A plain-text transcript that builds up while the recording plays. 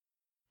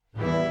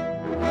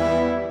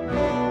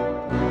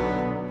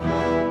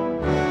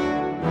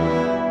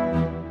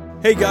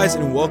Hey guys,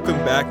 and welcome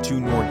back to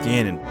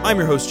Norganon. I'm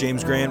your host,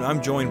 James Graham.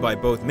 I'm joined by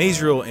both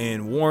Mazriel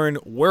and Warren.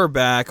 We're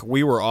back.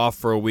 We were off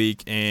for a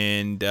week,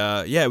 and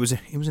it was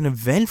an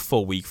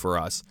eventful week for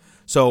us.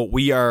 So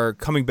we are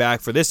coming back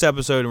for this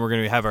episode, and we're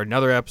going to have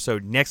another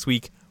episode next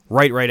week,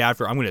 right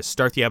after. I'm going to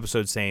start the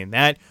episode saying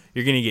that.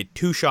 You're going to get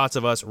 2 shots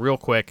of us real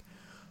quick.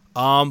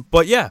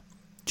 But yeah,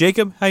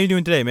 Jacob, how you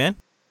doing today, man?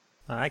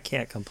 I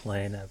can't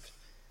complain. I've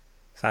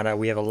found out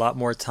we have a lot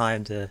more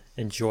time to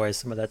enjoy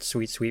some of that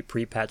sweet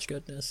pre-patch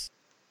goodness.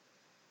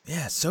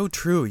 Yeah, so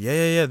true.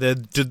 Yeah.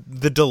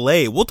 The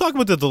delay. We'll talk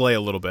about the delay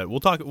a little bit.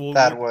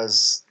 That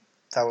was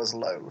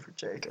low for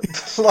Jacob.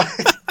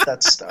 That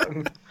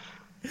stung.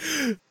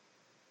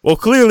 Well,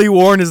 clearly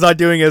Warren is not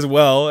doing as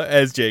well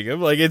as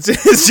Jacob. Like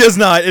he's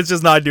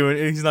not doing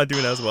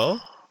as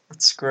well.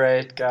 It's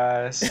great,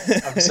 guys.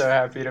 I'm so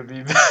happy to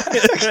be back.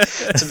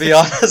 To be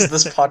honest,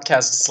 this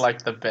podcast is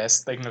like the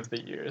best thing of the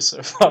year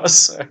so far.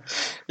 So,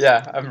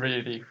 yeah, I'm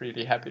really,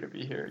 really happy to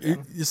be here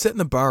again. You're setting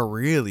the bar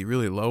really,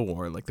 really low,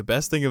 Warren. Like the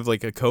best thing of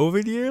like a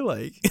COVID year.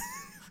 Like,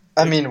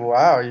 I mean,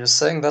 wow, you're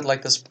saying that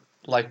like this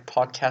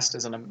podcast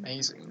isn't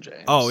amazing,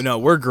 James. Oh no,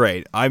 we're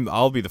great.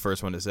 I'll be the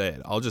first one to say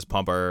it. I'll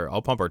pump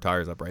our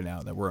tires up right now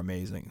that we're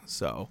amazing.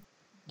 So.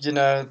 You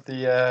know,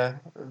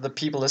 the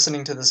people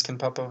listening to this can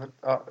pump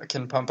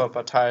up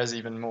our tires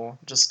even more.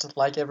 Just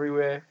like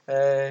everywhere.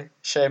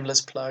 Shameless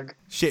plug.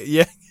 Shit,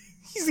 yeah.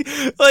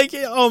 Like,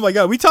 oh my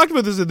god, we talked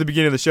about this at the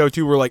beginning of the show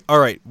too. We're like, all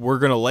right, we're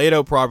gonna lay it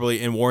out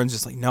properly, and Warren's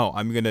just like, no,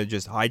 I'm gonna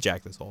just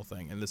hijack this whole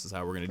thing, and this is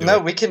how we're gonna do it. No,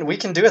 we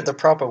can do it the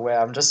proper way.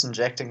 I'm just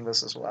injecting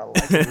this as well.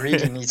 Like, it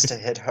really needs to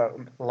hit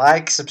home.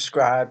 Like,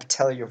 subscribe,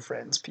 tell your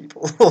friends,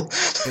 people.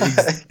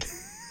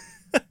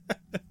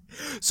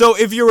 So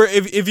if you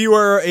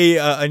are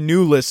a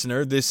new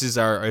listener, this is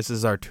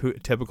our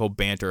typical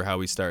banter how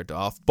we start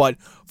off. But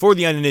for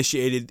the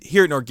uninitiated,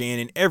 here at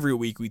Norganon, every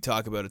week we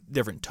talk about a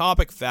different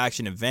topic,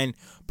 faction, event,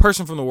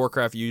 person from the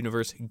Warcraft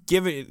universe,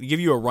 give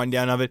you a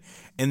rundown of it,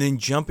 and then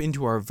jump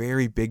into our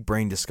very big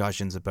brain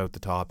discussions about the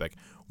topic.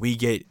 We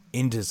get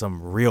into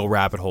some real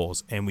rabbit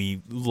holes, and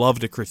we love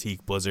to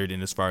critique Blizzard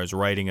and as far as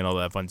writing and all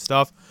that fun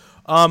stuff.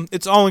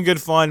 It's all in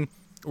good fun.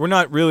 We're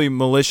not really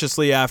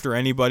maliciously after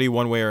anybody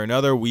one way or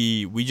another.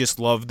 We just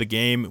love the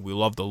game, we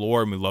love the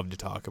lore, and we love to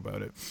talk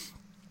about it.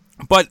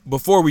 But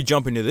before we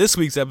jump into this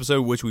week's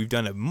episode, which we've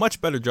done a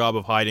much better job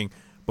of hiding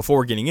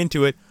before getting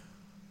into it,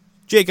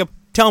 Jacob,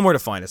 tell them where to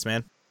find us,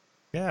 man.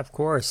 Yeah, of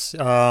course.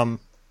 Well,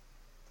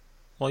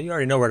 you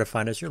already know where to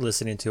find us. You're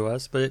listening to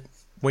us. But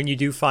when you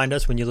do find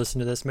us, when you listen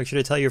to this, make sure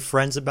to tell your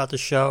friends about the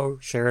show,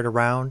 share it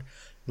around,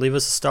 leave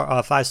us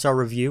a 5-star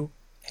review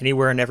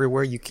anywhere and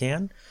everywhere you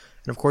can.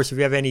 And of course, if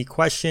you have any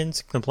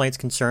questions, complaints,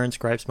 concerns,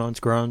 gripes, moans,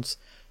 groans,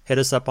 hit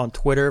us up on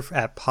Twitter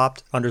at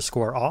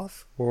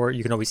popped_off, or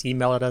you can always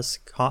email at us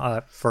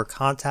for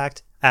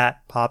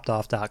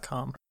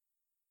contact@poppedoff.com.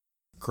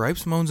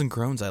 Gripes, moans, and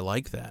groans. I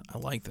like that.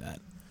 I've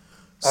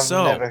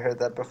never heard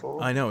that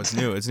before. I know, it's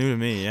new. It's new to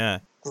me, yeah.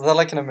 Is that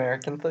like an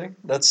American thing?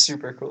 That's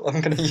super cool. I'm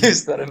going to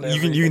use that in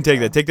everything. You can take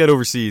that. Take that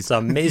overseas. It's a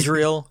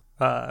Mazriel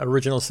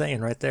original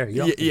saying right there.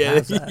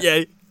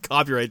 Yeah.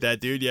 Copyright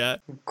that, dude, yeah.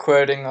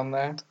 Quoting on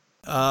that.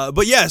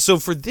 But yeah, so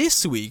for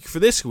this week,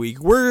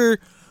 we're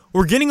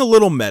getting a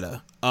little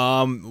meta.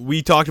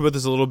 We talked about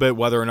this a little bit,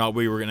 whether or not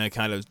we were gonna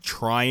kind of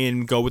try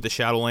and go with the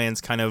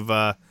Shadowlands kind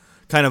of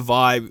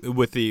vibe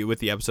with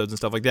the episodes and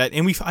stuff like that,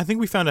 and I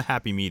think we found a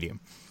happy medium.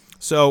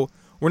 So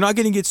we're not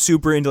gonna get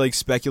super into like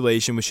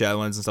speculation with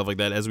Shadowlands and stuff like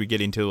that as we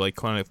get into like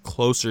kind of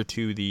closer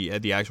to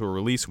the actual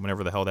release,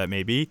 whenever the hell that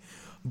may be.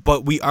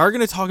 But we are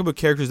going to talk about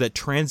characters that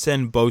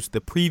transcend both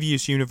the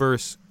previous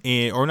universe,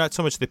 or not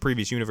so much the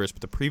previous universe,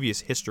 but the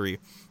previous history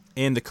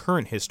and the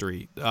current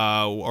history,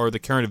 or the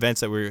current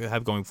events that we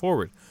have going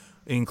forward,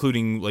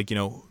 including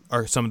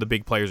are some of the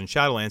big players in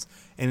Shadowlands.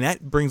 And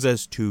that brings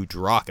us to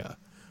Draka.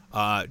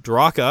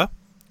 Draka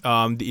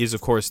is,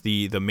 of course,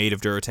 the Maid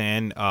of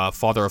Durotan,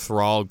 Father of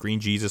Thrall, Green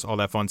Jesus, all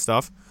that fun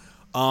stuff.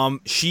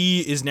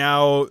 She is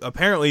now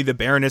apparently the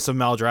Baroness of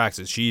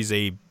Maldraxxus. She's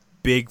a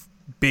big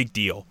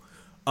deal.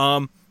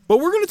 But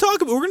we're going to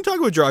talk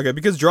about Draka,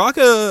 because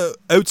Draka,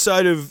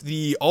 outside of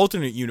the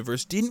alternate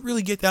universe, didn't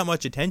really get that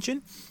much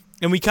attention,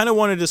 and we kind of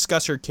want to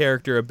discuss her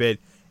character a bit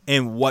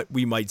and what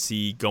we might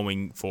see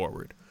going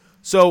forward.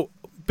 So,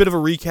 bit of a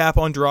recap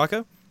on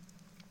Draka.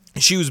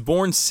 She was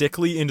born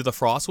sickly into the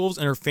Frostwolves,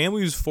 and her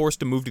family was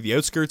forced to move to the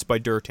outskirts by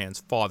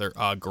Durotan's father,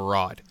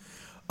 Garad.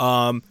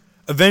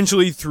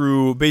 Eventually,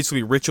 through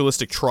basically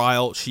ritualistic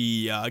trial,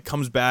 she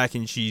comes back,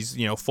 and she's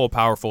full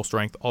power, full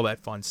strength, all that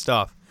fun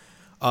stuff.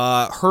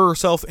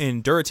 Herself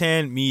and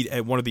Durotan meet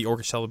at one of the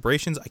Orcish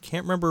celebrations. I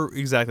can't remember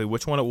exactly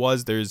which one it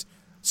was. There's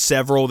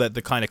several that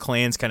the kind of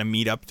clans kind of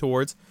meet up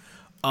towards.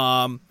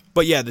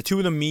 But yeah, the two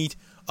of them meet,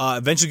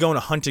 eventually go on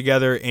a hunt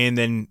together, and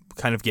then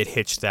kind of get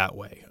hitched that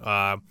way.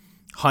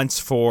 Hunts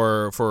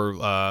for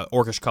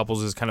Orcish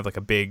couples is kind of like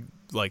a big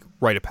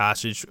rite of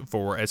passage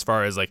for as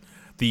far as like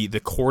the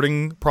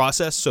courting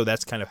process. So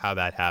that's kind of how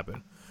that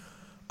happened.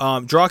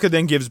 Draka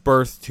then gives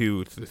birth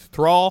to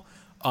Thrall.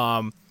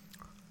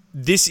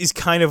 this is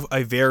kind of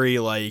a very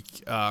like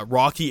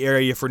rocky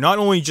area for not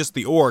only just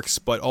the orcs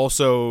but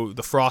also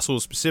the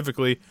Frostwolves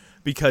specifically,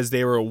 because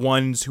they were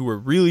ones who were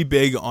really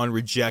big on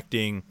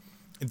rejecting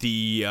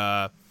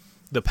the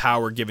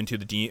power given to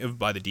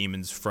by the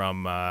demons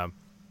from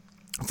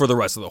for the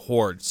rest of the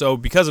horde. So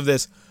because of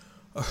this,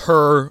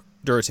 her,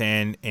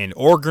 Durotan, and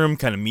Orgrim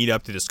kind of meet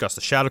up to discuss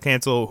the Shadow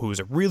Council, who is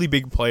a really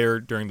big player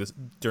during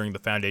the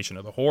foundation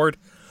of the horde.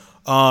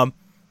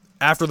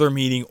 After their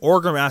meeting,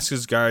 Orgrim asks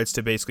his guards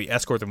to basically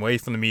escort them away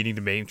from the meeting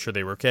to make sure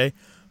they were okay,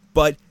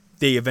 but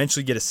they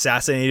eventually get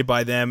assassinated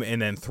by them,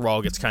 and then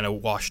Thrall gets kind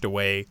of washed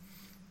away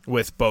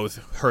with both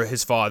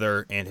his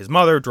father and his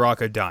mother,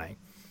 Draka, dying.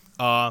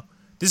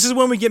 This is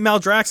when we get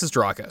Maldraxxus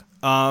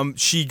Draka.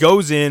 She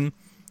goes in,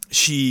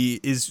 she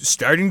is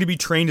starting to be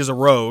trained as a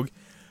rogue,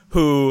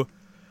 who...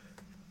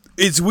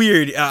 It's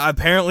weird.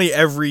 Apparently,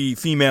 every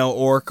female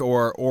orc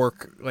or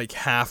orc like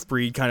half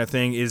breed kind of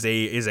thing is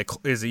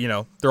you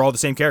know, they're all the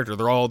same character.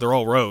 They're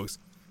all rogues.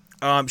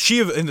 And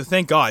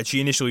thank God she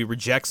initially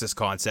rejects this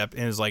concept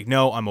and is like,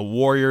 no, I'm a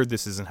warrior.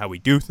 This isn't how we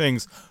do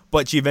things.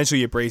 But she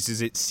eventually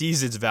embraces it,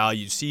 sees its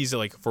value, sees it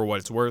like for what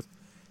it's worth,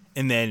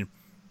 and then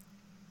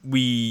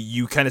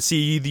you kind of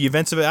see the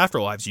events of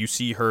Afterlives. You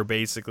see her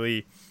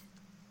basically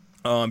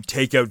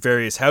take out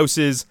various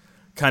houses,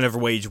 kind of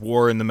wage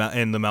war in the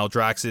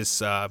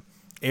Maldraxxus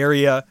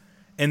area,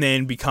 and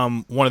then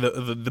become one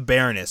of the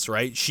Baroness,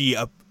 right? She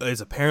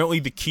is apparently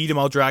the key to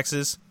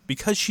Maldraxxus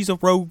because she's a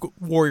rogue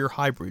warrior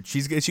hybrid.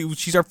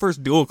 She's our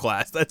first dual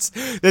class.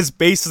 That's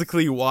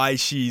basically why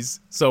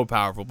she's so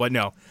powerful. But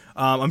no,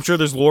 I'm sure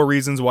there's lore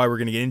reasons why we're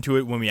going to get into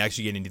it when we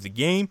actually get into the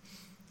game.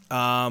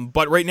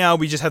 But right now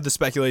we just have the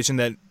speculation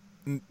that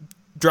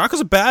Draka's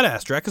a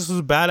badass. Dracus was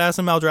a badass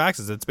in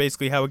Maldraxxus. That's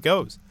basically how it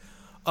goes.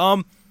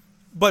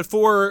 But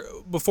before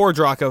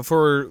Draka,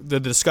 for the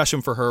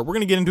discussion for her, we're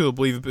going to get into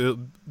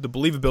the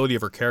believability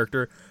of her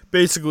character.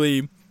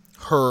 Basically,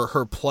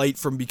 her plight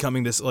from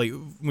becoming this, like,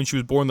 when she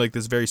was born, like,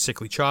 this very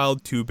sickly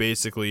child, to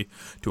basically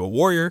to a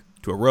warrior,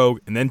 to a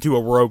rogue, and then to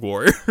a rogue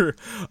warrior.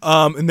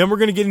 And then we're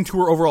going to get into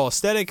her overall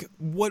aesthetic.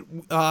 We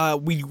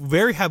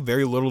have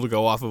very little to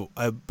go off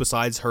of,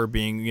 besides her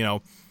being, you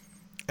know,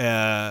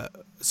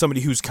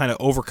 somebody who's kind of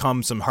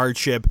overcome some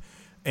hardship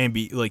and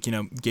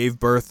gave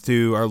birth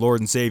to our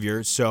Lord and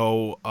Savior.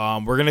 So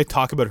we're going to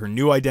talk about her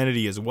new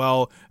identity as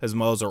well as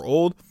her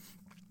old.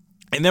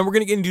 And then we're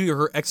going to get into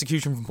her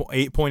execution from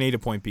point A to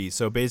point B.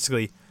 So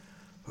basically,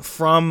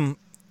 from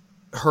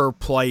her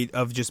plight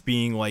of just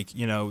being like,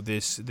 you know,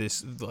 this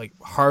like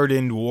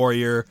hardened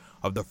warrior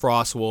of the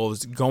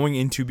Frostwolves, going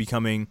into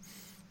becoming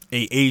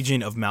a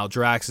agent of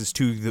Maldraxxus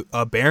to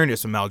a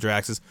Baroness of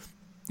Maldraxxus.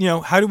 You know,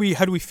 how do we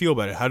feel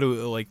about it?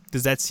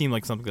 Does that seem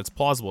like something that's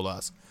plausible to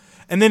us?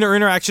 And then her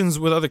interactions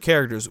with other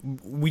characters.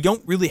 We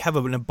don't really have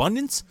an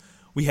abundance.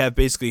 We have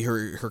basically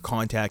her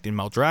contact in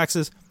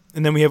Maldraxxus,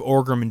 and then we have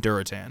Orgrim and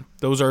Durotan.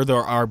 Those are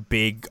our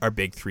big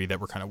three that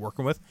we're kind of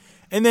working with.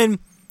 And then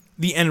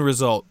the end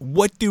result.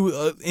 With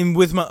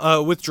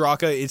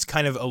Draka, it's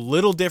kind of a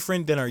little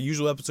different than our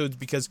usual episodes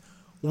because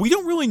we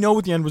don't really know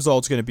what the end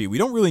result's going to be. We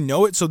don't really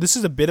know it, so this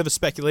is a bit of a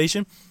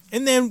speculation.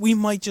 And then we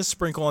might just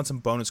sprinkle on some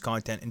bonus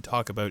content and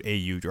talk about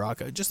AU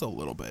Draka just a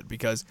little bit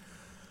because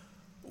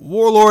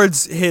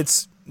Warlords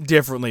hits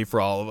differently for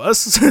all of us,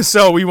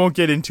 so we won't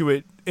get into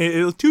it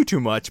too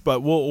much,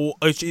 but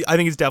I think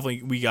it's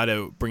definitely, we got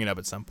to bring it up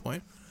at some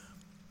point.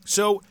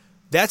 So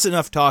that's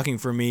enough talking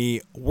for me.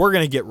 We're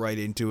going to get right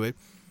into it.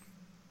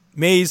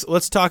 Maze,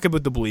 let's talk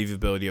about the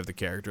believability of the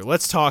character.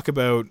 Let's talk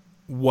about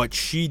what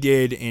she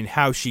did and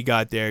how she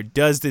got there.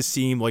 Does this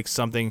seem like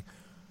something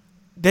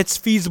that's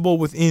feasible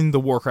within the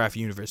Warcraft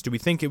universe? Do we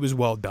think it was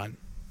well done?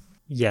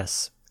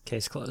 Yes.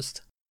 Case closed.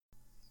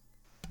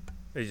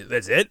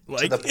 That's it?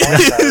 Like, to the point,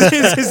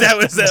 is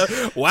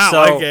that wow,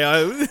 so,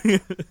 okay.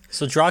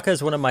 So Draka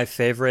is one of my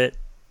favorite,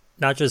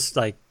 not just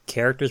like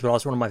characters, but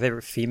also one of my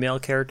favorite female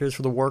characters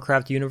for the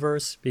Warcraft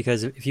universe,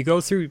 because if you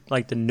go through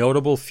like the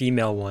notable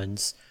female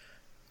ones,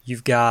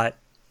 you've got,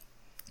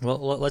 well,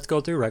 let's go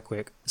through right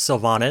quick.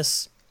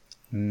 Sylvanas,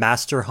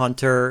 Master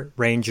Hunter,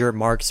 Ranger,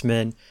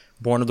 Marksman,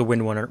 born of the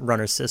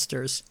Windrunner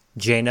sisters.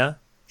 Jaina,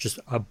 just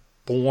a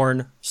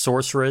born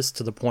sorceress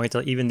to the point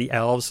that even the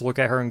elves look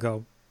at her and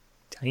go,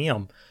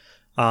 damn.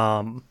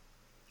 On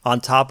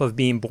top of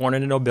being born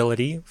in a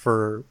nobility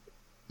for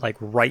like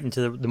right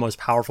into the most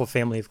powerful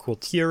family of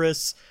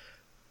Kultiris,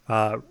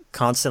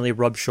 constantly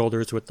rub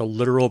shoulders with the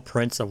literal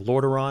Prince of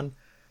Lordaeron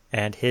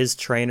and his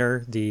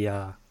trainer,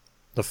 the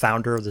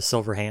founder of the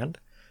Silver Hand.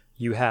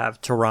 You have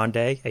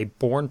Tyrande, a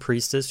born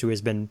priestess who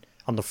has been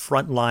on the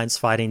front lines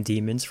fighting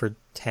demons for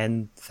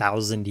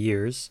 10,000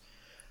 years.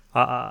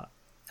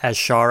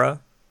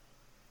 Azshara,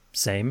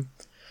 same.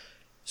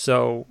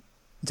 So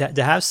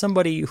to have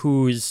somebody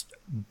who's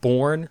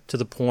born to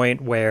the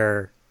point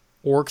where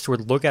orcs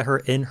would look at her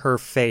in her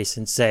face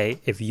and say,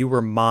 if you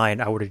were mine,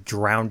 I would have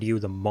drowned you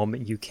the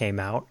moment you came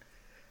out,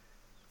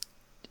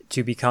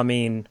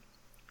 to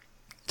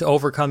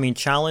overcoming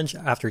challenge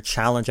after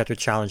challenge after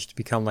challenge to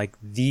become like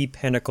the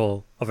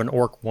pinnacle of an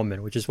orc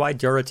woman, which is why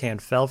Durotan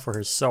fell for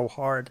her so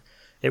hard.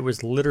 It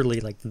was literally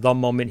like the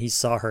moment he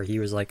saw her, he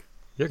was like,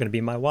 "You're going to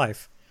be my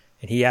wife."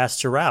 And he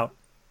asked her out.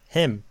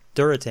 Him,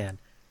 Durotan,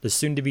 the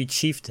soon-to-be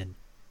chieftain.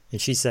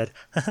 And she said,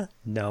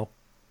 no.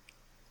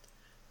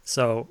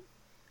 So...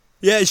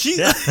 Yeah,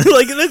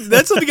 like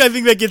that's something I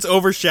think that gets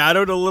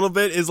overshadowed a little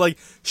bit is like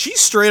she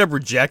straight up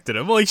rejected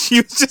him. Like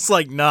she was just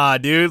like, "Nah,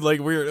 dude,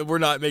 like we're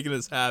not making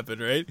this happen,"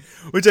 right?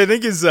 Which I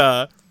think is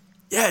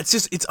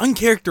it's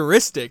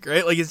uncharacteristic,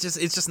 right? Like it's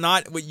just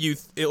not what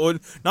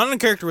not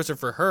uncharacteristic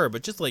for her,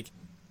 but just like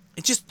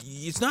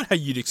it's not how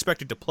you'd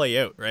expect it to play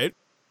out, right?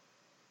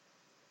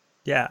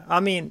 Yeah, I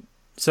mean,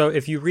 so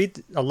if you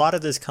read, a lot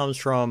of this comes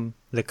from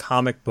the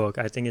comic book,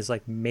 I think it's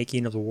like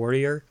Making of the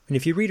Warrior. And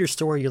if you read her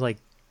story, you're like,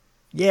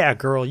 yeah,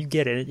 girl, you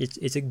get it.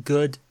 It's a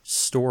good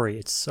story.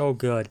 It's so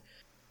good.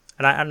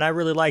 And I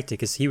really liked it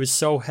because he was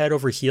so head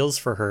over heels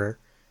for her.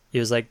 He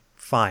was like,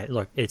 fine,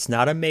 look, it's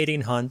not a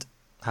mating hunt.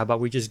 How about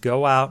we just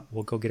go out?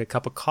 We'll go get a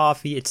cup of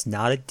coffee. It's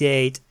not a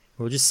date.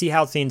 We'll just see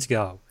how things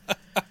go.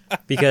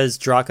 Because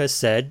Draka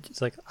said,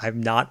 it's like,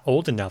 I'm not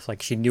old enough.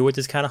 Like, she knew what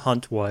this kind of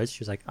hunt was. She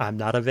was like, I'm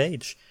not of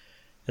age.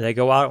 And they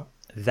go out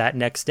that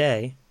next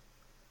day,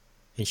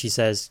 and she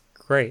says,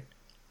 great.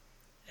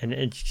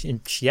 And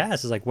she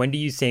asks, like, when do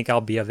you think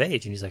I'll be of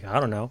age? And he's like, I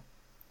don't know.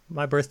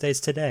 My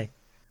birthday's today.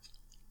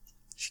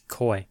 She's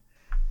coy.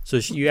 So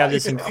you have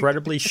this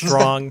incredibly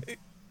strong,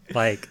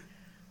 like,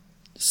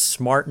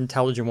 smart,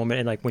 intelligent woman.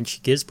 And, like, when she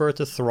gives birth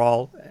to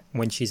Thrall,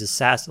 when she's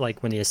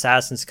when the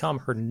assassins come,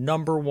 her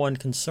number one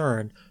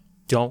concern,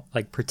 don't,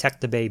 like, protect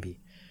the baby.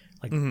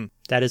 Like,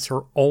 that is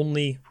her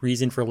only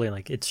reason for living.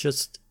 Like, it's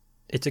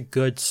a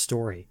good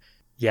story.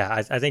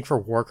 Yeah, I think for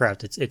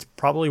Warcraft, it's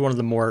probably one of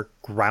the more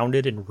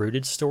grounded and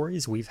rooted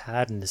stories we've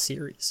had in the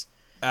series.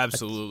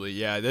 Absolutely,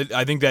 yeah.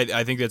 I think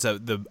that's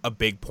a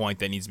big point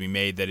that needs to be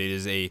made. That it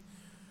is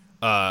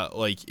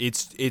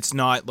it's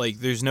not like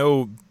there's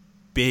no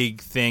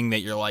big thing that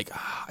you're like,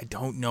 I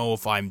don't know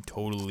if I'm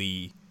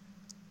totally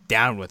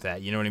down with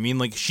that. You know what I mean?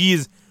 Like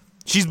she's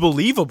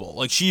believable.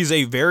 Like she's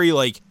a very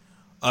like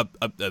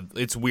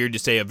it's weird to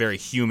say a very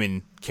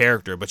human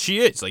character, but she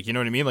is. Like, you know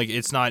what I mean? Like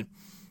it's not.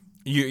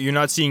 You're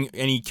not seeing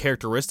any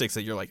characteristics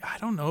that you're like, I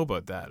don't know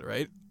about that,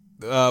 right?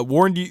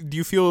 Warren, do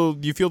you feel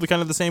the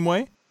kind of the same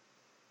way?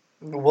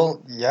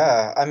 Well,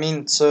 yeah. I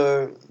mean,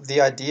 so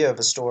the idea of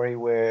a story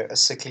where a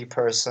sickly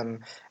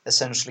person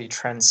essentially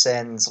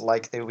transcends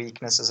like their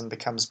weaknesses and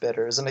becomes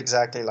better isn't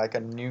exactly like a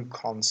new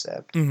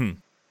concept. Mm-hmm.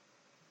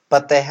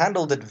 But they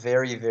handled it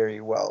very, very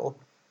well.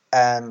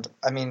 And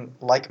I mean,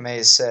 like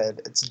May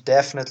said, it's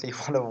definitely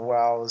one of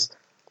WoW's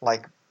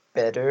like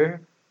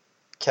better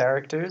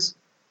characters.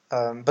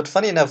 But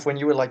funny enough, when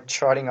you were like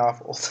charting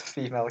off all the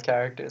female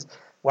characters,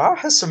 WoW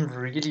has some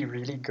really,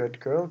 really good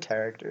girl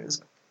characters,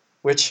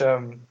 which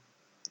is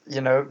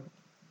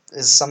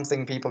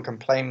something people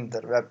complain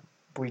that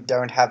we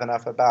don't have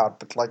enough about.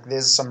 But like,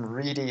 there's some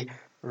really,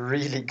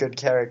 really good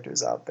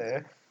characters out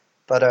there.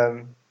 But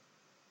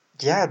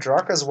yeah,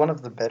 Draka's one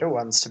of the better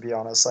ones, to be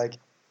honest. Like,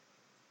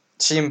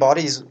 she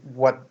embodies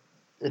what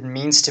it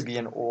means to be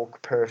an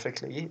orc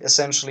perfectly.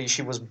 Essentially,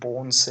 she was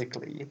born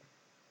sickly.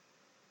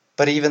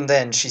 But even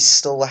then, she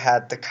still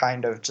had the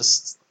kind of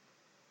just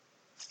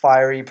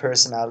fiery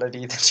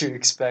personality that you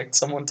expect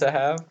someone to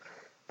have.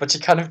 But she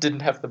kind of didn't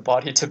have the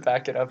body to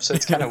back it up, so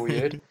it's kind of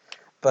weird.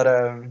 But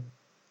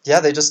yeah,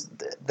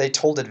 they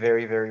told it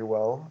very, very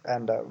well.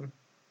 And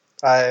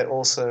I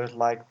also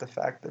liked the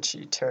fact that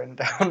she turned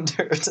down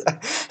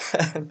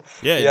and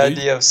the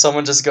idea of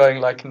someone just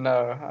going like,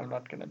 no, I'm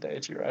not going to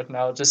date you right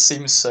now. It just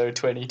seems so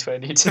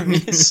 2020 to me.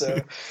 So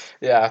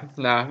yeah,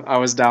 no, I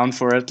was down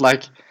for it.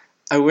 Like,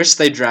 I wish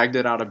they dragged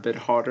it out a bit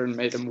harder and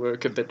made him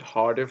work a bit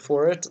harder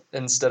for it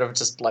instead of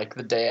just like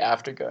the day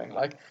after going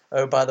like,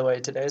 oh, by the way,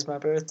 today's my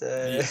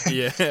birthday.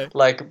 Yeah.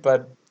 Like,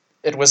 but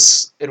it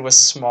was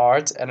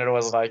smart and it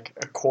was like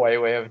a coy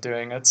way of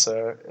doing it,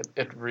 so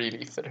it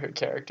really fit her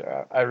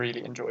character. I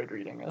really enjoyed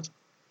reading it.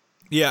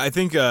 Yeah, I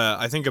think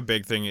a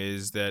big thing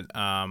is that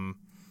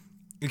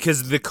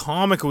because the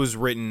comic was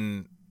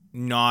written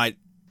not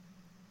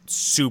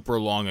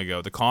super long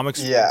ago. The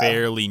comic's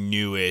fairly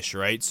newish,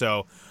 right?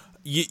 So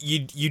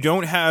you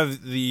don't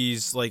have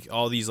these like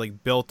all these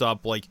like built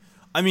up like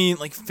I mean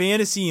like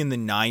fantasy in the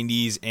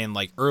 90s and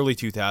like early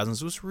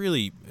 2000s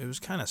was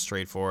kind of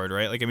straightforward,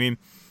 right? Like I mean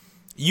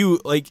you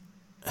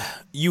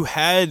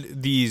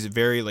had these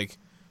very like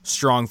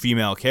strong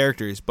female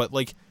characters, but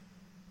like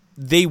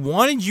they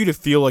wanted you to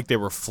feel like they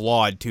were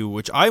flawed too,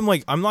 which I'm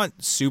not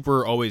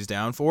super always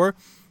down for.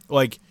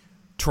 Like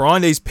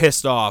Tronde's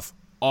pissed off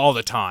all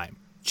the time.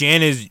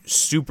 Jan is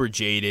super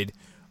jaded.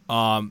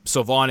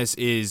 Sylvanas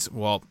is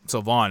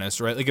Sylvanas,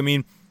 right? Like I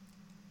mean,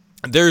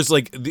 there's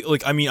like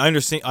I mean I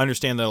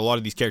understand that a lot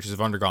of these characters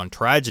have undergone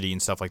tragedy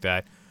and stuff like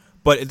that,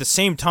 but at the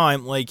same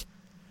time, like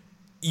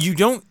you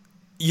don't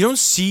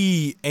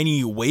see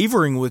any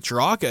wavering with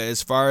Draka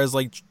as far as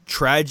like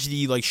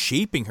tragedy like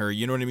shaping her.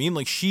 You know what I mean?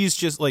 Like she's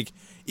just like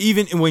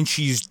even when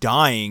she's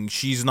dying,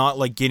 she's not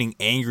like getting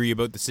angry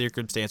about the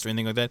circumstance or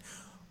anything like that.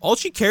 All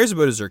she cares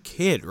about is her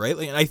kid, right?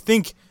 Like, and I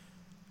think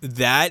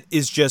that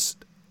is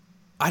just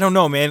I don't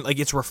know, man. Like,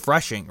 it's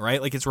refreshing,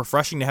 right? Like, it's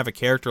refreshing to have a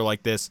character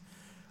like this.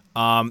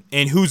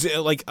 And who's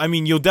like, I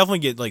mean, you'll definitely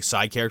get like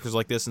side characters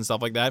like this and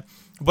stuff like that.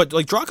 But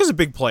like, Draka's a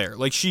big player.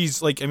 Like,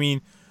 she's like, I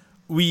mean,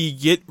 we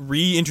get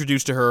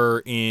reintroduced to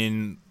her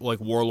in like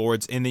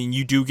Warlords, and then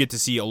you do get to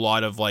see a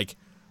lot of like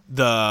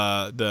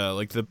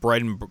the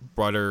bread and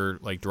butter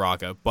like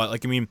Draka. But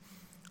like, I mean,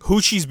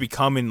 who she's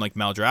become in like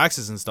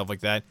Maldraxxus and stuff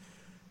like that.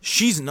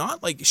 She's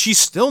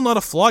still not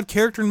a flawed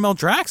character in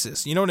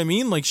Maldraxxus. You know what I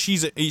mean? Like,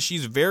 she's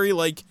very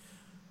like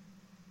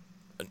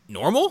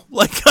normal.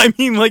 Like, I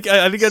mean, like,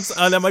 I think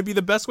that might be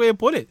the best way to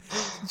put it.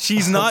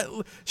 She's not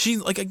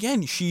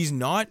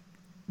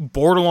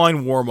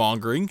borderline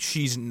warmongering.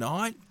 She's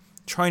not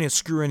trying to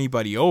screw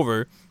anybody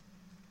over.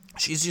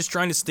 She's just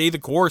trying to stay the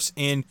course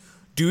and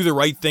do the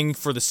right thing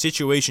for the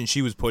situation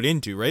she was put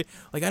into, right?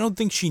 Like, I don't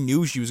think she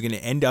knew she was going to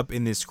end up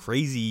in this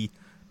crazy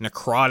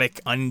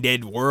necrotic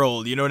undead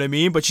world, you know what I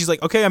mean? But she's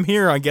like, okay, I'm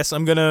here, I guess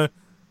I'm gonna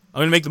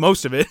make the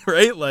most of it.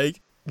 Right? Like,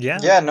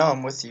 yeah, no,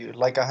 I'm with you,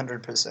 like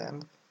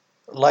 100%.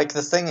 Like,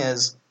 the thing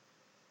is,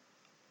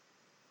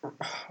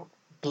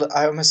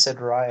 I almost said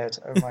Riot,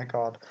 oh my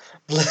god.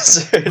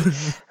 Blizzard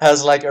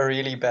has like a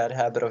really bad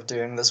habit of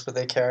doing this with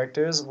their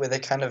characters, where they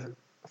kind of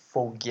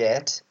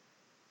forget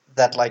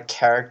that like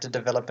character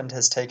development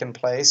has taken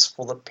place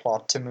for the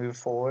plot to move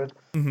forward.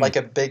 Like,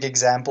 a big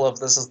example of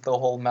this is the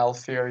whole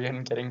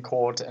Malfurion getting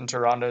caught and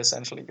Tyrande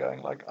essentially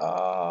going like,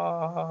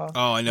 oh,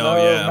 I know, no,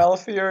 yeah.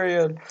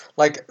 Malfurion.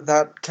 Like,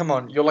 that, come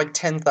on, you're like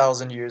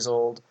 10,000 years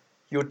old.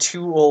 You're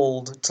too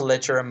old to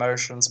let your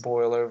emotions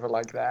boil over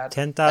like that.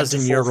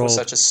 10,000-year-old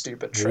such a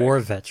stupid trick. war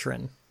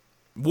veteran.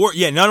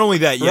 Not only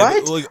that, yeah,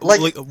 Right? but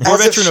Like war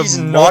as if veteran she's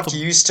of not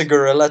used to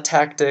guerrilla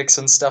tactics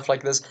and stuff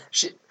like this.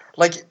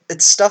 Like,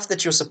 it's stuff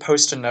that you're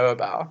supposed to know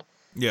about.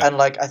 Yeah. And,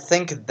 like, I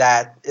think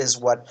that is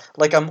what...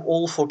 Like, I'm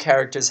all for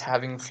characters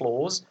having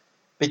flaws,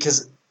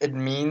 because it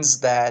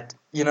means that,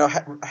 you know,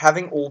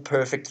 having all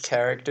perfect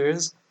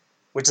characters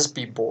would just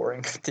be boring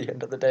at the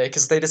end of the day,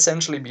 because they'd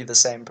essentially be the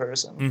same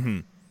person. Mm-hmm.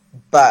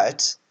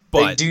 But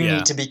they do yeah.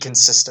 need to be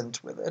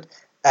consistent with it.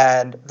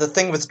 And the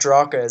thing with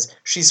Draka is,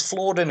 she's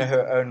flawed in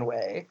her own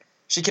way.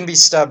 She can be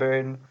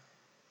stubborn.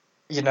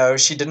 You know,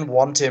 she didn't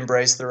want to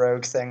embrace the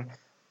rogue thing.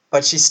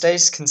 But she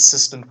stays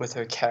consistent with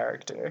her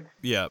character.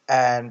 Yeah.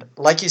 And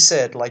like you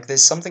said, like,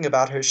 there's something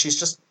about her, she's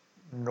just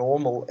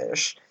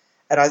normal-ish.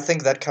 And I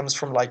think that comes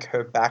from, like,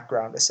 her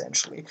background,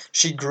 essentially.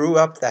 She grew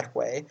up that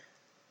way.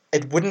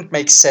 It wouldn't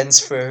make sense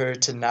for her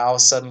to now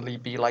suddenly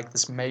be, like,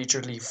 this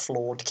majorly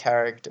flawed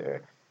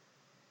character.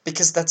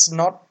 Because that's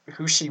not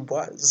who she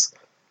was.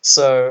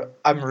 So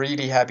I'm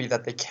really happy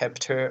that they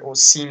kept her, or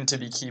seem to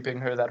be keeping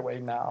her that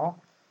way now.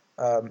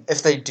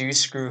 If they do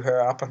screw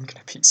her up, I'm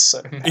gonna be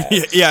so mad.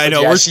 Yeah, I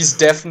know. Yeah, she's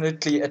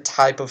definitely a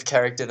type of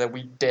character that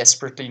we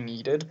desperately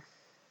needed,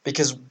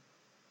 because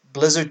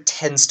Blizzard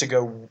tends to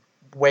go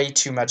way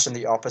too much in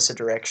the opposite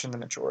direction the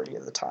majority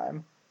of the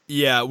time.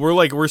 Yeah,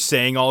 we're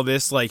saying all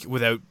this like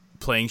without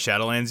playing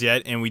Shadowlands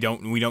yet, and we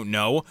don't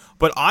know.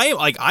 But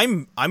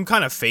I'm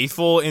kind of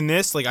faithful in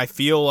this. Like, I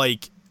feel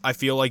like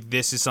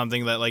this is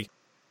something that, like,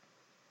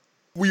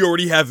 we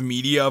already have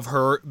media of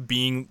her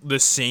being the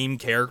same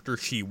character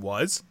she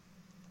was.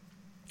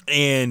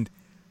 And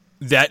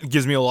that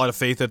gives me a lot of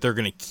faith that they're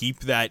going to keep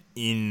that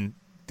in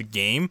the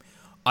game.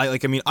 I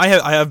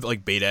have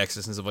like beta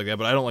access and stuff like that,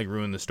 but I don't like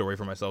ruin the story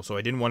for myself, so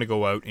I didn't want to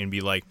go out and be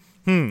like,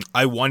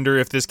 I wonder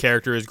if this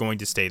character is going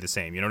to stay the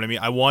same. You know what I mean?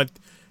 I want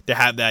to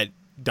have that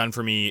done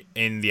for me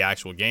in the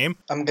actual game.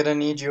 I'm going to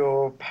need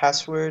your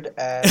password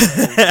and your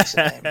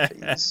username,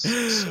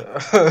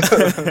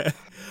 please. So.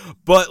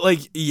 But like,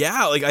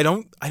 yeah, like I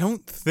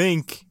don't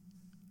think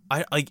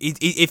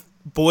if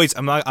boys,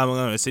 I'm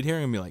gonna sit here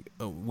and be like,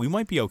 oh, we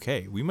might be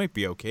okay. We might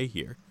be okay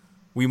here.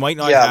 We might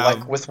not have...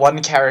 like, with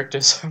one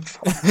character so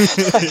far.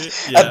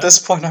 At this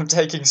point, I'm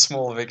taking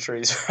small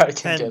victories where I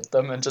can get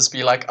them and just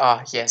be like,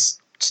 yes,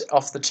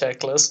 off the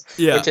checklist.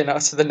 Yeah. Okay, now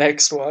to the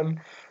next one.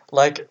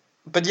 Like,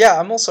 but yeah,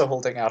 I'm also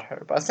holding out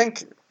hope. I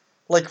think,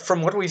 like,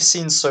 from what we've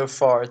seen so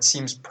far, it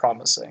seems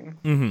promising.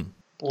 Mm-hmm.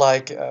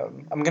 Like,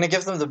 I'm gonna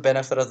give them the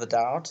benefit of the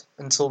doubt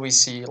until we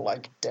see,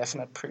 like,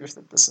 definite proof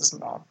that this is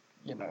not,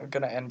 you know,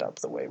 gonna end up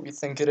the way we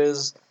think it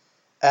is.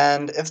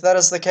 And if that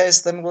is the case,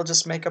 then we'll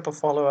just make up a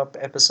follow-up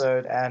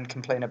episode and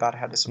complain about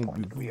how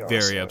disappointed we are.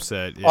 Very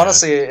upset. Yeah.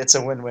 Honestly, it's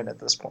a win-win at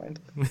this point.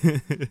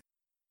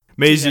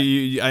 Maze,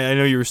 I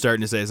know you were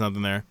starting to say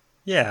something there.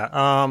 Yeah.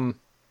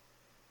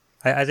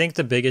 I think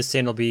the biggest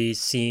thing will be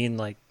seeing,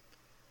 like,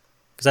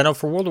 because I know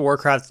for World of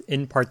Warcraft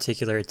in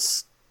particular,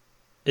 it's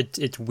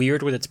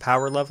weird with its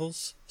power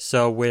levels.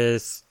 So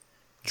with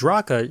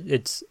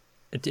Draka,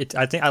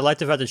 I think I like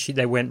the fact that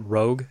they went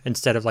rogue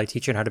instead of like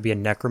teaching her how to be a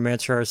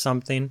necromancer or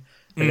something.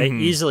 And they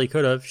easily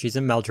could have. She's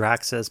in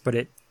Maldraxxus, but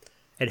it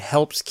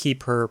helps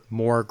keep her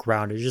more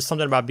grounded. There's just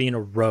something about being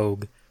a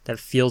rogue that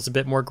feels a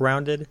bit more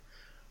grounded.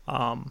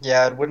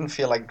 Yeah, it wouldn't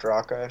feel like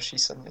Draka if she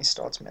suddenly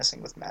starts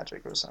messing with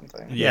magic or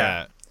something.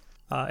 Yeah.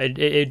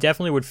 It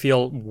definitely would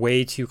feel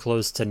way too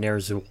close to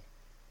Ner'zhul.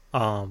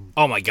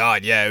 Oh my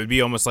god, yeah, it would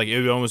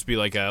almost be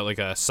like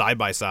a side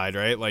by side,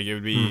 right? Like it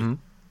would be,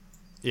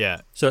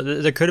 yeah. So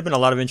there could have been a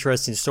lot of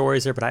interesting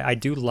stories there, but I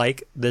do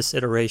like this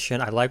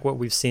iteration. I like what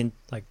we've seen,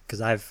 like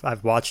because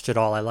I've watched it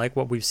all. I like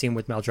what we've seen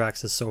with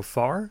Maldraxxus so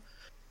far.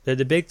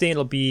 The big thing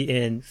will be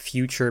in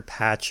future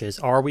patches.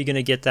 Are we going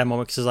to get that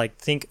moment? Because like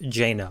think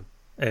Jaina.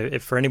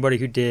 If for anybody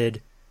who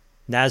did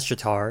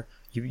Nazjatar,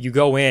 you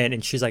go in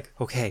and she's like,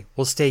 okay,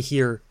 we'll stay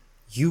here.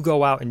 You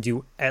go out and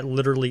do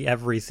literally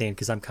everything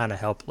because I'm kind of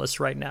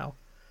helpless right now.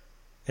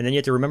 And then you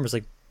have to remember, it's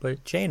like,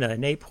 but Jaina,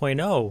 in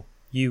 8.0,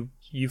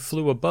 you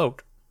flew a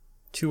boat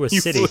to a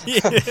city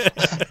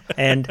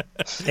and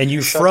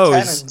you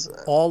froze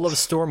all of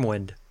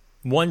Stormwind.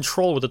 One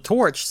troll with a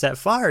torch set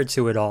fire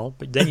to it all,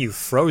 but then you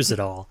froze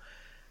it all.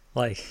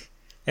 Like,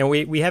 and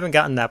we haven't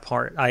gotten that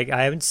part. I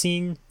haven't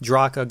seen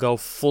Draka go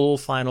full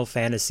Final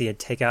Fantasy and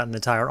take out an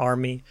entire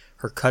army.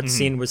 Her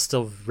cutscene was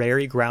still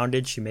very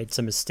grounded. She made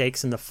some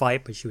mistakes in the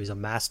fight, but she was a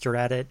master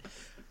at it.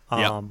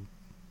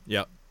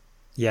 Yep.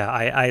 Yeah,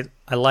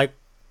 I like.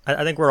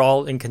 I think we're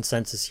all in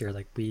consensus here.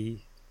 Like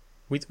we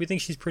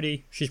think she's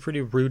pretty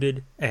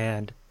rooted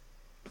and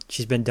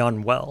she's been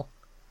done well.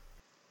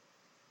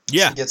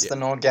 Yeah, she gets the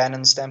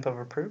Norganon stamp of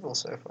approval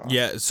so far.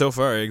 Yeah, so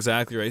far,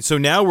 exactly right. So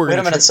now we're Wait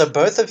a minute. So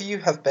both of you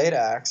have beta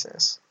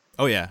access.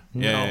 Oh yeah.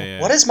 Yeah.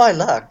 What is my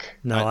luck?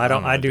 No, I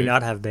don't. I do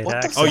not have beta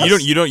access. Oh,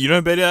 you don't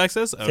have beta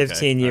access? Okay.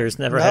 15 years,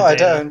 never No, had I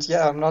beta. don't.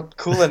 Yeah, I'm not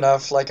cool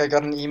enough. Like, I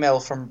got an email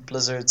from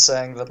Blizzard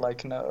saying that,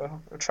 like,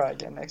 no, we'll try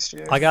again next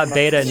year. I got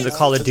beta in the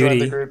Call of to join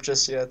Duty the group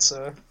just yet,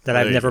 so. that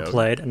I've never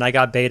played, and I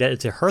got beta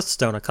into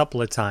Hearthstone a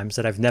couple of times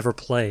that I've never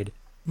played.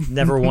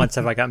 Never once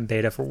have I gotten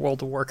beta for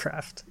World of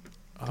Warcraft.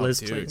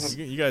 Blizz, please.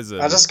 You guys.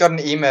 I just got an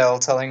email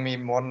telling me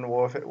Modern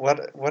Warfare.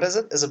 What is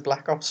it? Is it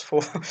Black Ops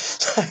 4?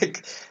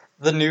 Like,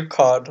 the new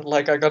COD.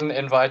 Like, I got an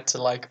invite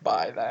to, like,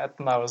 buy that,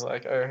 and I was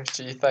like, oh,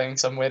 gee,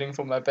 thanks. I'm waiting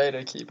for my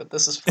beta key, but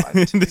this is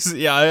fine.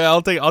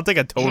 I'll take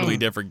a totally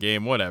different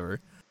game.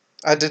 Whatever.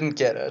 I didn't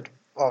get it,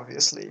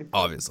 obviously.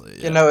 Obviously,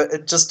 yeah. You know,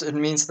 it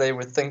means they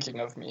were thinking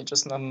of me,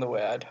 just not in the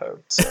way I'd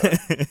hoped. So.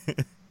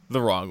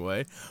 The wrong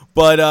way.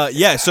 But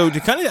yeah, so to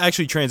kind of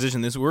actually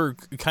transition this, we're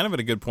kind of at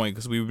a good point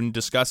because we've been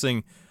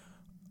discussing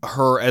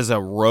her as a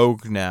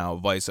rogue now,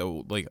 vice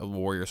like a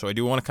warrior. So I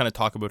do want to kind of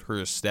talk about her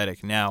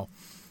aesthetic now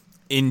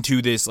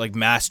into this like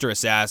master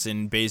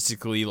assassin,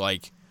 basically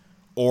like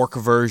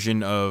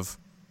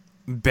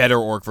better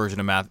orc version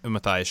of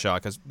Matthias Shaw,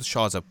 because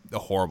Shaw's a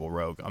horrible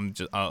rogue. I'm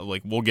just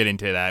like, we'll get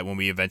into that when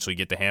we eventually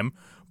get to him.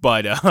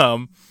 But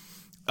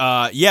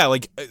yeah,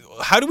 like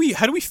how do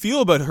we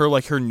feel about her,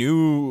 like the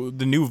new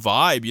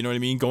vibe, you know what I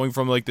mean, going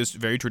from like this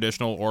very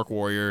traditional orc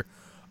warrior,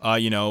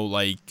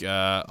 like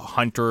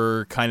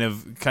hunter kind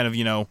of,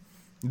 you know,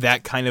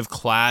 that kind of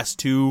class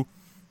to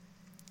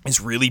this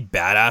really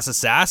badass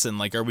assassin.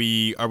 Like, are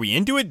we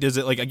into it? Does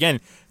it, like, again,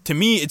 to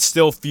me it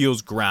still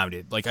feels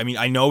grounded. Like, I mean,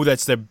 I know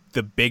that's the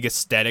big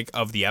aesthetic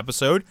of the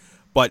episode,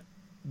 but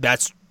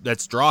that's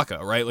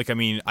Draka, right? Like, I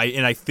mean,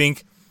 I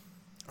think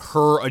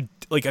her,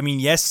 like, I mean,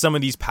 yes, some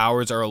of these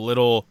powers are a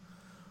little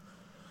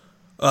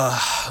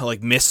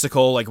like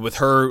mystical, like with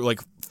her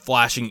like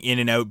flashing in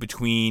and out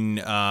between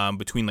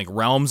like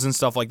realms and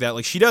stuff like that.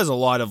 Like, she does a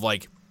lot of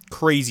like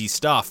crazy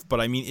stuff,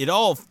 but I mean, it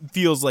all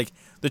feels like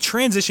the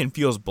transition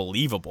feels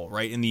believable,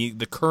 right? And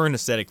the current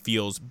aesthetic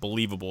feels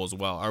believable as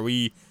well.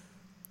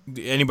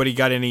 Anybody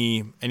got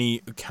any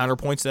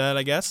counterpoints to that,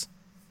 I guess?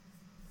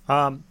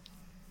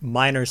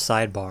 Minor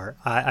sidebar.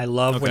 I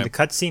love when the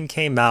cutscene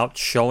came out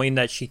showing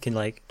that she can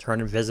like turn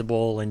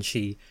invisible and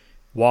she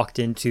walked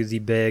into the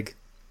big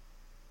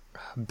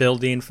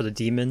building for the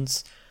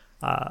demons.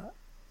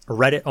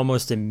 Reddit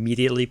almost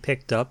immediately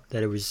picked up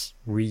that it was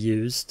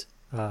reused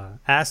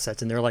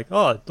assets, and they're like,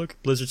 oh, look,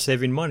 Blizzard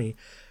saving money.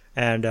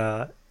 And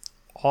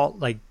all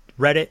like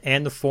Reddit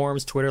and the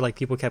forums, Twitter, like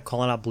people kept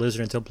calling out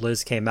Blizzard until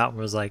Blizz came out and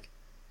was like,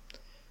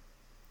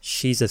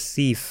 she's a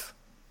thief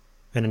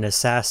and an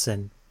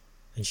assassin,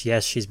 and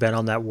she's been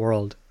on that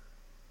world.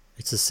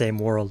 It's the same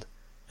world.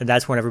 And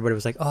that's when everybody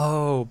was like,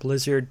 oh,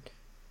 Blizzard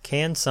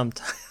can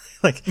sometimes.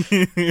 Like,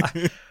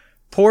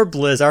 poor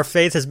Blizz, our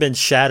faith has been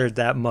shattered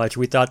that much.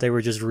 We thought they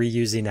were just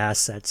reusing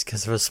assets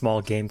because of a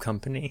small game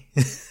company.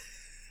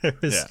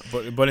 Yeah,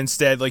 but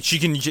instead, like, she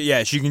can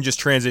just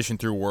transition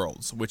through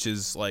worlds, which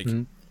is like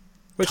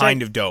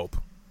kind of dope.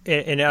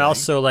 And it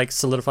also like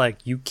solidify,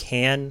 like, you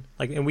can,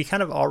 like, and we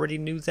kind of already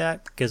knew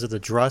that because of the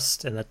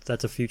Drust, and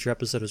that's a future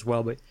episode as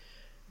well. But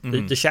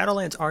the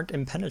Shadowlands aren't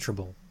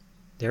impenetrable;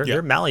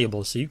 they're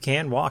malleable, so you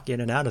can walk in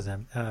and out of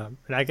them. And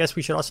I guess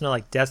we should also know,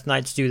 like, Death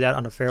Knights do that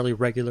on a fairly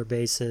regular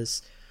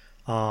basis.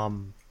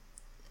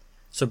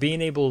 So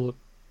being able,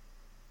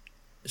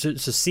 so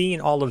seeing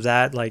all of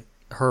that, like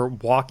her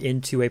walk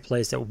into a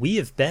place that we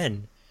have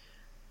been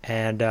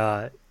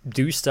and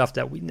do stuff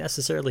that we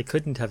necessarily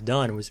couldn't have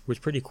done was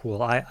pretty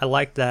cool. I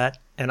like that.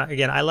 And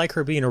again, I like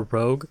her being a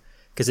rogue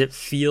because it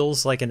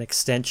feels like an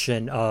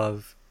extension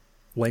of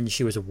when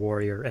she was a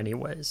warrior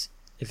anyways.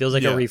 It feels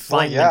like a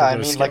refinement of those I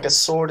mean, skills. like, a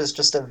sword is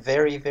just a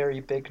very, very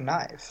big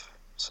knife.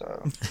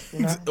 So, it's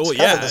Well, kind of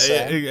yeah, the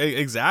same.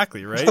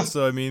 exactly, right?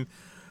 So I mean,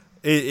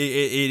 it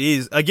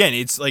is again.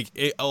 It's like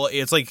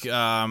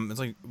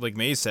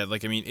May said.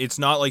 Like I mean, it's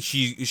not like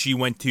she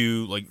went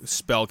to like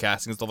spell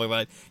casting and stuff like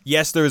that.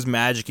 Yes, there's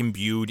magic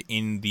imbued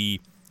in the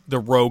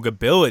rogue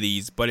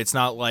abilities, but it's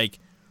not like,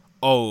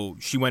 oh,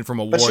 she went from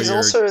a But she's warrior.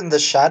 also in the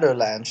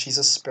Shadowland. She's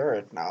a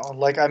spirit now.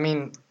 Like, I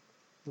mean,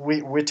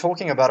 we're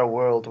talking about a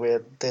world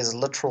where there's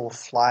literal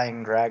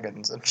flying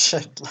dragons and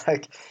shit.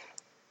 Like,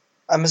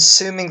 I'm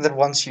assuming that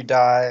once you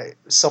die,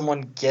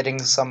 someone getting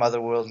some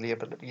otherworldly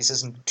abilities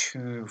isn't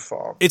too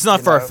far. It's not Like,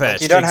 you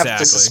far-fetched, don't have to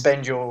exactly.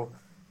 suspend your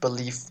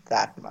belief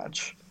that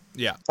much.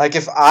 Yeah. Like,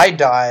 if I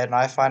die and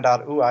I find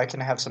out, ooh, I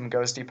can have some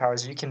ghosty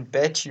powers, you can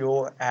bet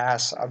your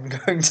ass I'm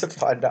going to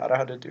find out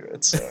how to do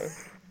it, so...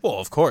 Well,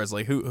 of course,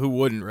 like who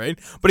wouldn't, right?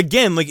 But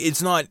again, like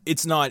it's a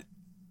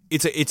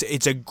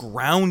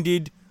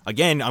grounded.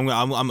 Again,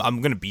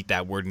 I'm gonna beat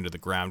that word into the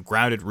ground.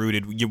 Grounded,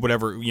 rooted,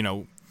 whatever,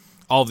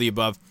 all of the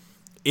above.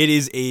 It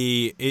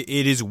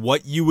is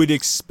what you would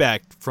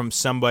expect from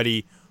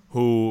somebody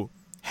who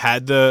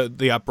had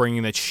the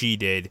upbringing that she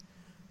did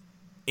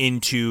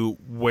into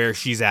where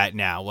she's at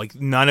now. Like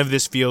none of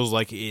this feels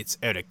like it's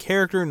out of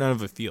character. None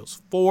of it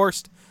feels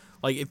forced.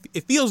 Like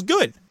it feels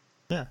good.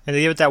 Yeah, and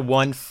they give it that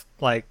one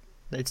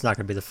it's not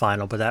going to be the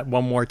final, but that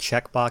one more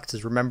checkbox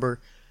is, remember,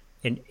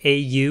 in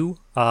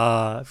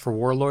AU for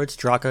Warlords,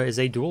 Draka is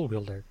a dual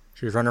wielder.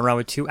 She was running around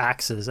with 2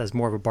 axes as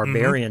more of a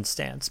barbarian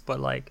stance, but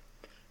like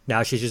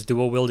now she's just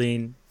dual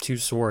wielding 2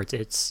 swords.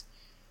 It's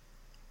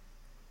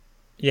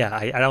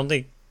I don't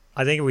think.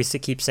 I think if we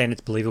keep saying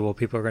it's believable,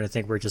 people are going to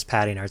think we're just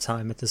padding our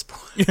time at this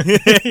point.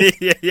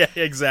 yeah,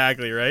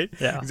 exactly, right?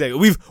 Yeah,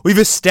 exactly. We've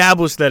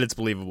established that it's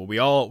believable. We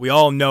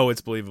all know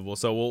it's believable.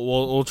 So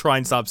we'll try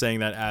and stop saying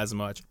that as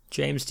much.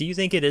 James, do you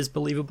think it is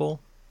believable?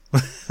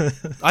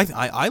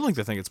 I like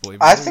to think it's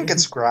believable. I think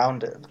it's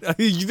grounded.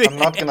 I'm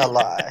not gonna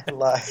lie.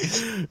 Like,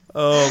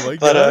 oh my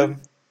god.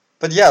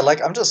 But yeah, like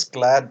I'm just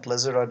glad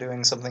Blizzard are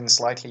doing something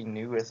slightly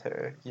new with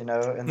her,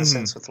 in the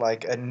sense with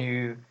like a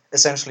new,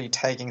 essentially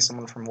taking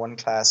someone from one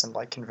class and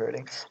like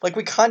converting. Like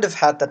we kind of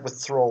had that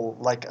with Thrall,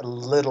 like a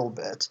little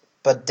bit,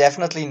 but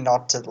definitely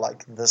not to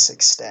like this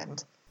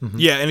extent.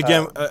 Yeah, and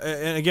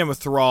again with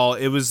Thrall,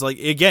 it was like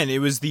it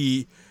was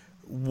the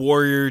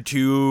warrior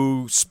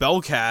to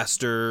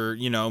spellcaster,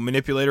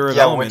 manipulator of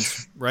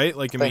elements, right?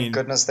 Like Thank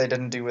goodness they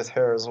didn't do with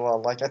her as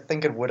well. Like I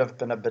think it would have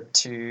been a bit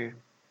too,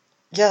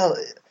 yeah.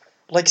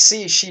 Like,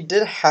 see, she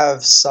did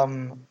have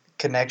some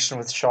connection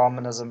with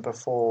shamanism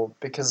before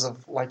because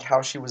of like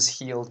how she was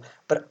healed,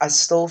 but I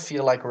still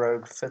feel like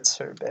Rogue fits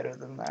her better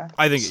than that.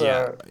 I think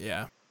so,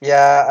 yeah.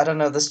 Yeah, I don't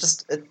know. This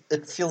just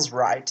it feels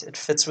right. It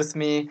fits with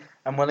me.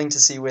 I'm willing to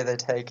see where they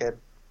take it.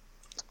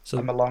 So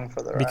I'm along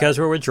for the ride. Because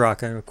we're with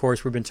Draka, and of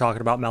course we've been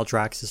talking about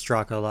Maldraxxus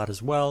Draka a lot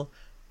as well.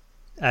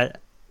 I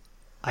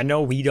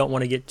know we don't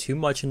want to get too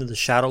much into the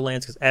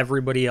Shadowlands because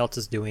everybody else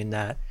is doing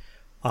that,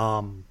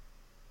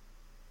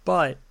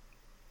 but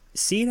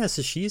seeing as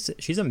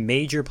she's a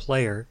major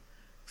player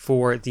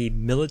for the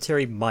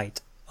military might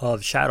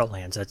of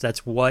Shadowlands.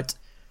 That's what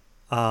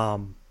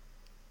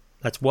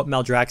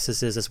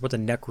Maldraxxus is. That's what the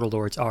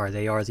Necrolords are.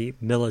 They are the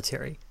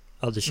military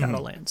of the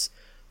Shadowlands.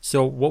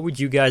 So what would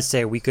you guys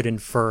say we could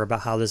infer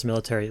about how this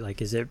military,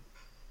 like, is it,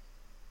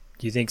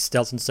 do you think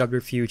stealth and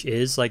subterfuge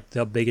is like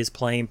the biggest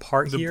playing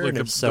part here? Like and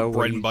if so, the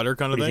bread and butter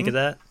kind of thing? What do you think of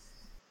that?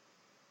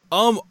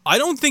 I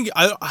don't think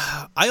I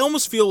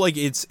almost feel like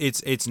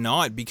it's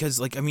not, because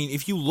like I mean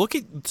if you look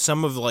at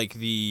some of like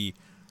the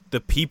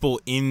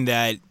people in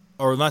that,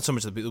 or not so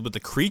much the people but the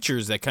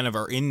creatures that kind of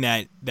are in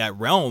that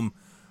realm,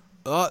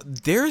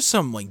 there's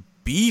some like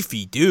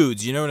beefy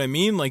dudes, you know what I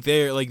mean? Like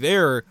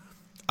they're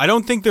I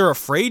don't think they're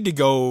afraid to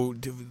go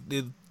to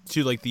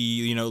like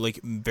the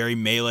like very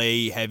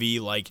melee heavy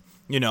like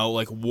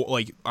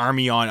like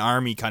army on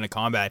army kind of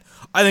combat.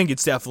 I think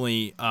it's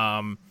definitely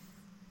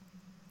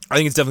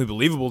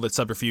believable that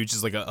subterfuge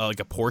is like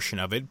a portion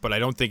of it, but I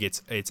don't think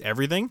it's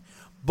everything.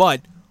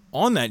 But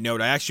on that note,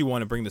 I actually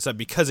want to bring this up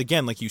because,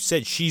 again, like you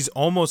said, she's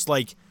almost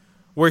like,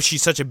 where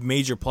she's such a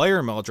major player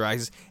in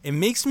Maldraxxus, it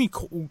makes me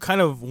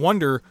kind of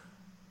wonder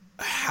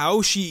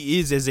how she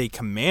is as a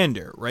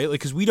commander, right? Like,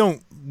 because we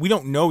don't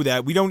know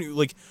that. We don't,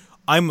 like,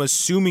 I'm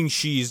assuming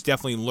she's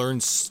definitely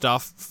learned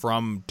stuff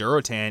from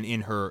Durotan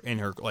in her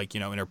like,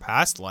 in her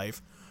past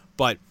life,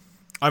 but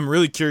I'm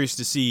really curious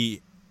to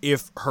see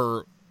if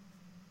her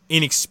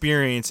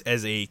inexperience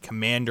as a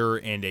commander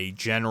and a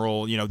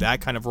general,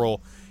 that kind of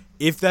role,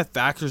 if that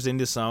factors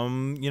into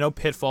some,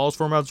 pitfalls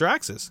for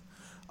Maldraxxus.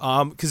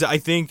 Because I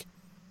think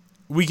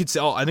we could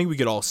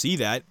all see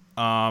that.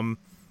 I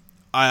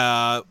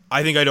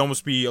think I'd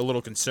almost be a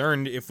little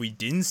concerned if we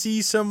didn't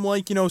see some,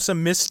 like,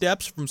 some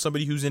missteps from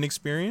somebody who's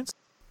inexperienced.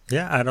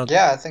 Yeah,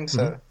 I think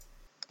so.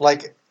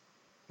 Like,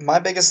 my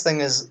biggest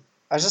thing is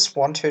I just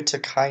want her to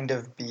kind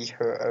of be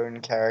her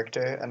own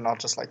character and not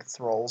just like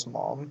Thrall's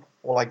mom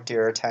or like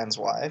Durotan's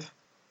wife.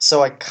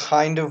 So I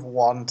kind of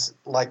want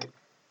like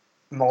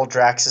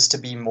Maldraxxus to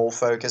be more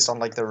focused on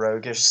like the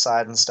roguish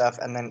side and stuff,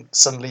 and then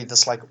suddenly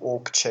this like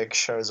orc chick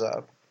shows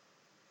up.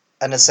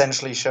 and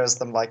essentially shows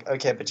them like,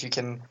 okay, but you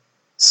can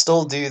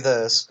still do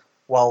this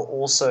while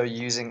also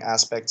using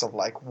aspects of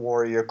like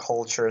warrior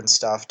culture and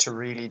stuff to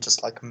really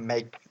just like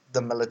make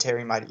the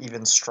military might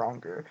even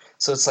stronger.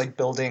 So it's like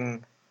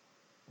building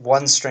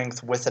one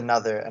strength with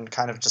another and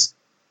kind of just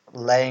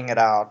laying it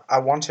out. I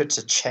want her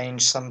to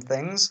change some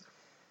things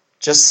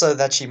just so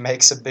that she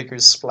makes a bigger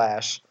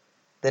splash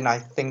than I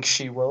think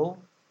she will,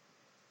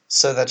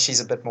 so that she's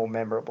a bit more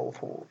memorable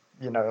for,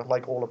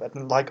 like all of it.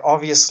 And like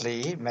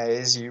obviously,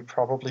 Maze, you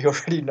probably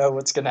already know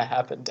what's gonna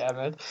happen, damn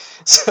it.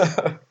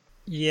 So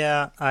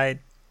Yeah, I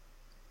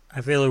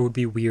feel it would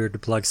be weird to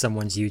plug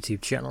someone's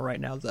YouTube channel right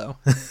now, though.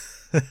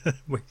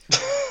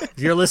 If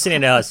you're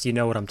listening to us, you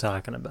know what I'm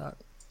talking about.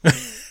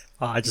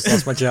 Oh, I just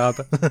lost my job.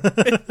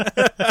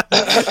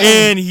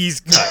 And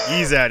he's cut.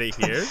 He's out of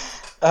here.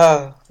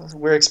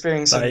 we're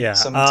experiencing yeah,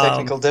 some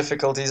technical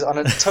difficulties. On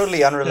a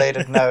totally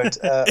unrelated note,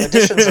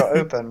 auditions are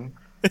open.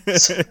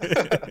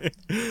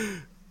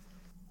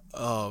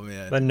 Oh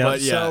man. But no,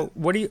 yeah. so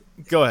what do you...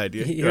 Go ahead.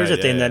 Here's the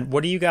thing then.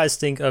 What do you guys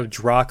think of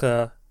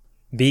Draka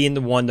being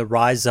the one to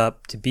rise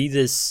up to be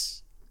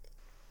this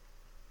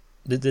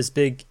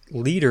big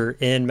leader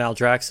in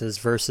Maldraxxus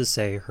versus,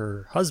 say,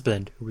 her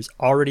husband, who was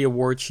already a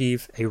war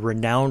chief, a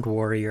renowned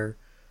warrior,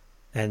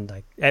 and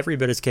like every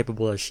bit as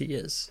capable as she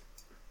is?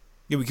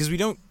 Yeah, because we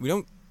don't.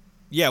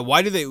 Yeah,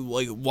 why do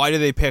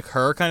they pick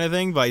her kind of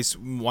thing?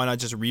 Why not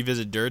just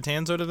revisit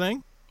Durotan sort of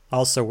thing?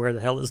 Also, where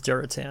the hell is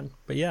Durotan?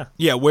 But yeah.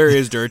 Yeah, where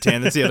is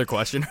Durotan? That's the other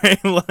question,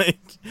 right? Like,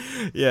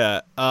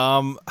 yeah,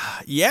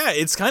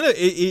 it's kind of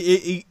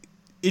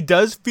it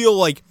does feel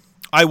like,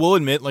 I will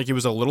admit, like it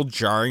was a little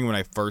jarring when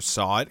I first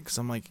saw it, because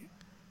I'm like,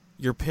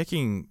 you're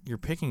picking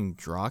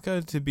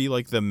Draka to be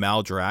like the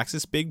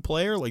Maldraxxus big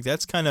player, like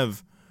that's kind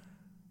of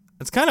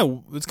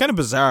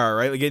bizarre,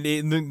 right? Like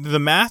the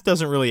math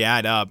doesn't really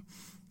add up.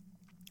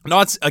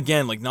 Not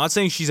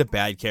saying she's a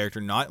bad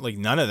character, not like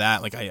none of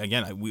that. Like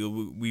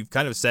we've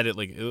kind of said it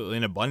like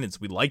in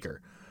abundance. We like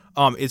her.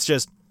 It's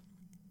just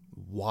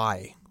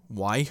why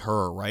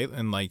her, right?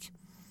 And like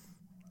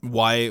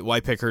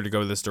why pick her to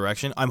go this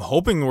direction? I'm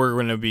hoping they're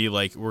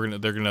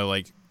gonna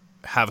like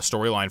have a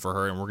storyline for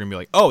her, and we're gonna be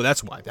like, oh,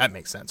 that's why, that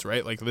makes sense,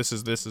 right? Like this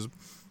is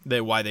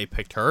why they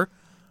picked her.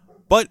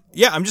 But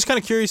yeah, I'm just kind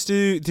of curious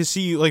to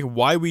see like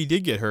why we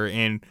did get her,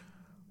 and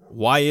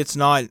why it's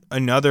not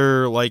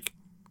another like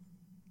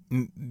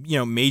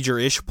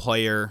major-ish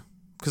player.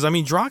 Because I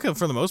mean, Draka,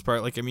 for the most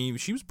part, like, I mean,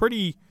 she was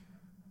pretty.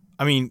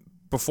 I mean,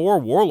 before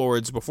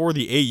Warlords, before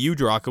the AU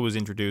Draka was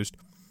introduced,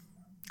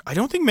 I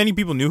don't think many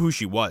people knew who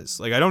she was.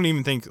 Like, I don't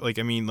even think, like,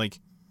 I mean, like,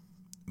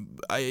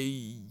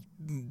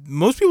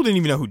 most people didn't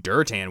even know who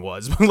Durotan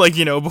was. Like,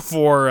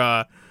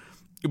 before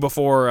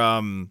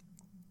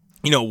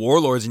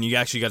Warlords, and you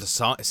actually got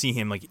to see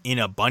him like in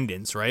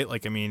abundance, right?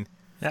 Like, I mean,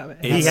 yeah,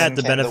 he had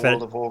the benefit. The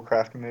World of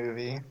Warcraft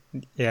movie.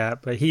 Yeah,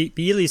 but he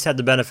at least had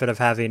the benefit of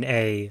having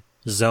a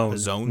zone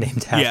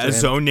named after him. Yeah, a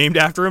zone named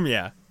after him.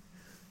 Yeah.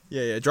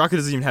 Draka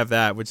doesn't even have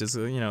that, which is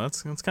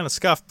that's kind of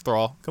scuffed,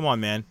 Thrall. Come on,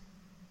 man.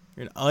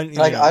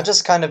 I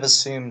just kind of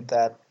assumed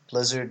that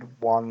Blizzard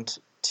want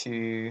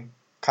to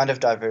kind of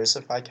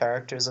diversify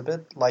characters a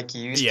bit, like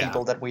use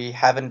people that we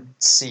haven't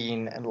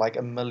seen in like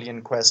a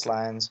million quest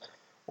lines,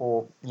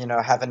 or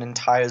have an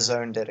entire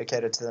zone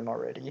dedicated to them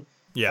already.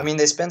 Yeah. I mean,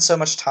 they spend so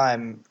much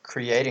time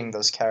creating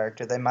this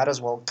character, they might as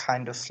well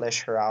kind of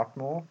flesh her out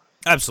more.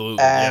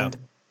 Absolutely. And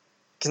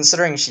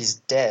considering she's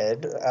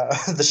dead,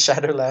 the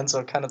Shadowlands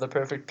are kind of the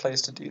perfect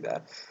place to do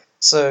that.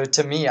 So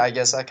to me, I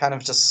guess I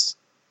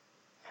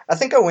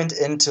think I went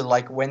into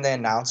like when they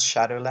announced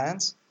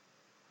Shadowlands,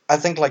 I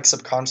think like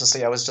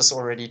subconsciously I was just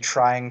already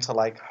trying to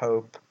like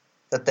hope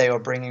that they were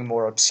bringing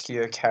more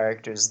obscure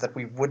characters that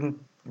we wouldn't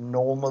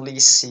normally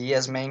see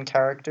as main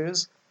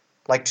characters,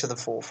 like, to the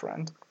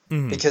forefront.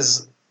 Mm-hmm.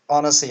 Because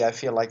honestly, I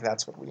feel like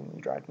that's what we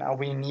need right now.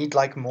 We need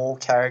like more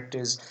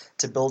characters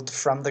to build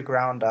from the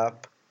ground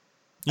up.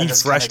 You need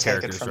fresh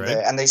characters, right?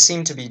 There. And they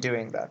seem to be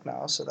doing that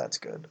now, so that's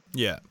good.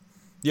 Yeah.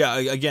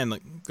 Again,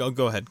 like,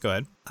 go ahead.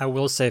 I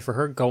will say, for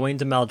her going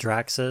to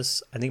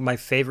Maldraxxus, I think my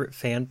favorite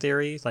fan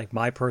theory, like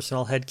my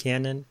personal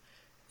headcanon,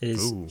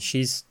 is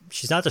she's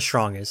not the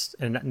strongest,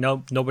 and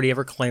nobody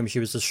ever claimed she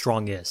was the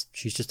strongest.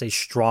 She's just a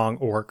strong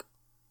orc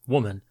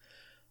woman,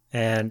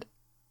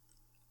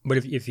 but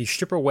if you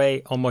strip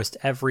away almost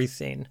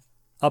everything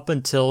up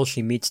until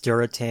she meets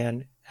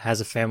Durotan,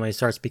 has a family,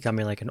 starts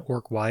becoming like an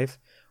orc wife,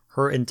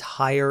 her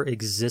entire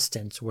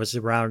existence was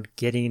around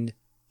getting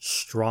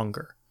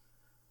stronger.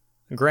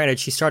 Granted,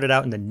 she started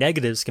out in the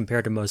negatives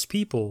compared to most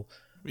people,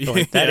 but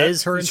like, that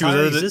is her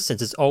entire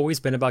existence. It's always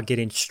been about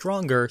getting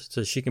stronger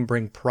so she can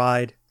bring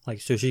pride,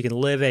 like so she can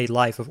live a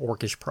life of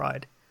orcish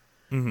pride.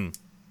 Mm-hmm.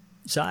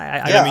 So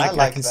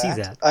I can see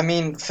that. I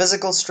mean,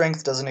 physical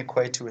strength doesn't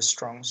equate to a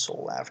strong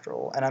soul after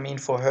all. And I mean,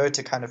 for her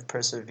to kind of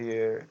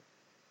persevere,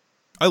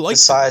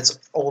 besides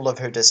all of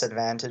her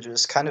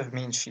disadvantages, kind of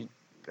means she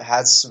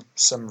has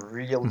some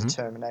real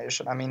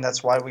determination. I mean,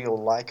 that's why we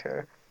all like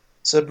her.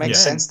 So it makes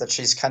sense that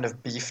she's kind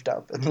of beefed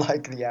up in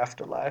like the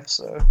afterlife.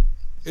 So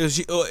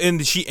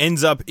And she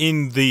ends up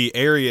in the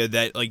area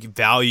that like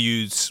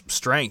values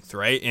strength,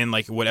 right? And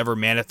like whatever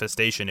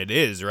manifestation it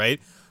is,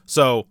 right?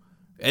 So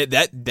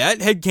that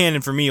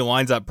headcanon for me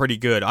lines up pretty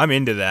good. I'm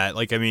into that.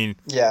 Like, I mean,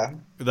 Yeah.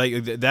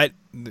 like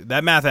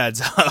that math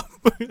adds up.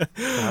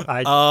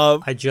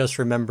 I just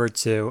remembered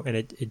too, and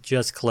it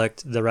just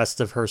clicked the rest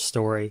of her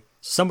story.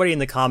 Somebody in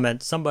the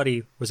comments,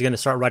 somebody was going to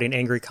start writing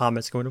angry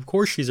comments going, of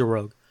course she's a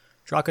rogue.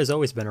 Draka's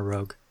always been a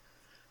rogue.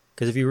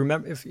 Because if you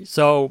remember,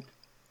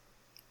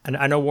 and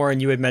I know,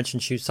 Warren, you had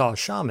mentioned she saw a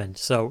shaman.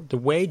 So the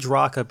way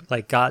Draka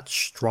like got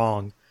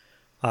strong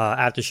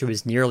after she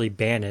was nearly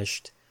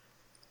banished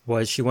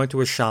was she went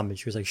to a shaman.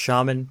 She was like,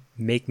 shaman,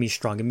 make me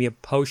strong. Give me a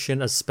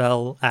potion, a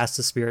spell, ask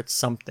the spirits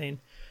something.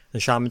 The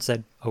shaman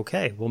said,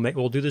 okay,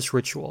 we'll do this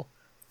ritual.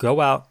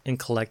 Go out and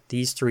collect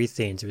these 3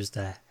 things. It was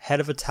the head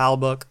of a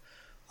talbuk,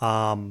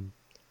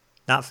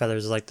 not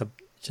feathers, like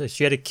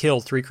she had to kill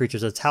 3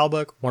 creatures: a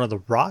talbuk, one of the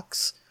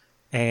rocks,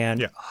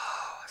 and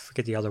I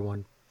forget the other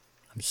one.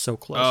 I'm so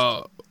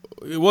close.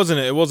 It wasn't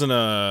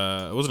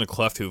a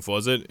cleft hoof,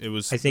 was it? It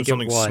was. I think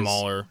something it was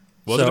smaller.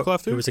 Was it a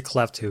cleft hoof? It was a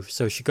cleft hoof.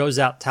 So she goes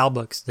out.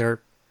 Talbuks,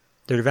 they're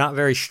not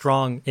very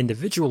strong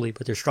individually,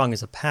 but they're strong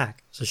as a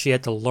pack. So she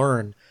had to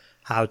learn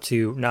how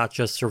to not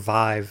just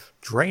survive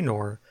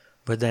Draenor,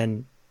 but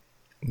then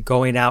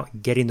going out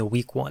and getting the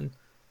weak one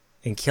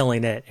and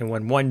killing it. And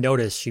when one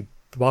noticed, she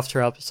buffed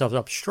herself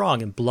up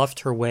strong and bluffed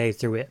her way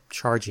through it,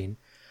 charging.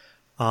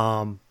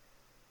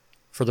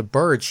 For the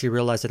bird, she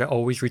realized that it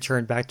always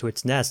returned back to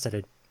its nest at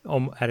a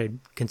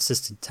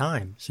consistent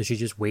time. So she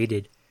just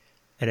waited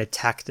and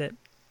attacked it.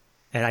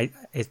 And I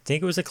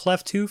think it was a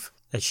cleft hoof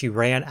that she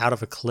ran out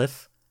of a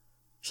cliff.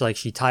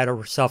 She tied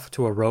herself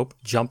to a rope,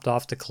 jumped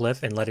off the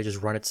cliff, and let it just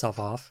run itself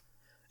off.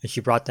 And she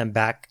brought them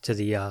back to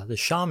the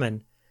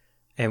shaman.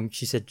 And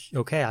she said,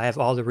 okay, I have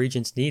all the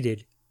reagents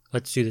needed.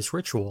 Let's do this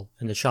ritual.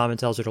 And the shaman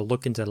tells her to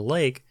look into the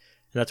lake.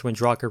 And that's when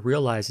Draka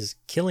realizes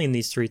killing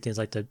these 3 things,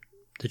 like the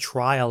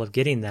trial of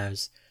getting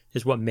those,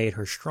 is what made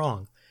her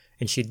strong.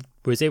 And she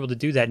was able to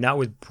do that not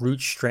with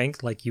brute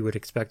strength like you would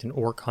expect an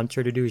orc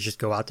hunter to do, is just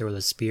go out there with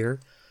a spear,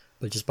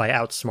 but just by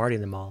outsmarting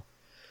them all.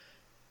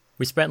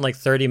 We spent like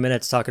 30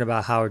 minutes talking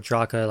about how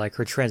Draka, like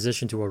her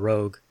transition to a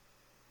rogue,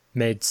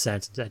 made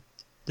sense. That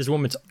this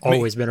woman's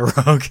always been a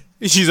rogue.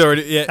 She's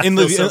already And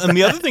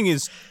the other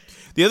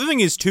thing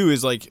is too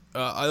is like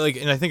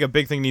and I think a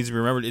big thing needs to be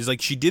remembered is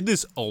like she did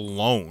this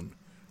alone.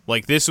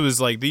 Like this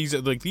was like these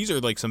are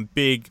like some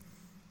big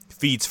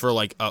feats for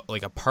like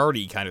a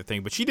party kind of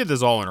thing, but she did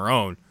this all on her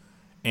own.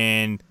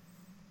 And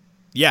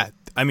yeah,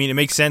 I mean, it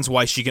makes sense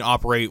why she can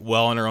operate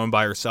well on her own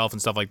by herself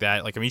and stuff like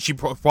that. Like, I mean, she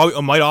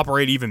probably might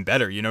operate even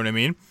better. You know what I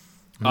mean?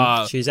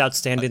 She's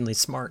outstandingly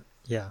smart.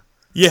 Yeah.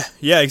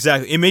 Yeah,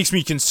 exactly. It makes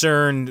me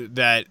concerned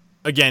that,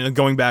 again,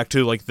 going back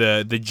to like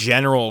the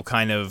general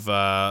kind of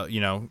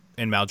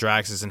in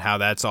Maldraxxus and how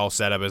that's all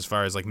set up as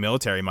far as like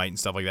military might and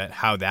stuff like that,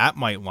 how that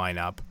might line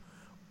up.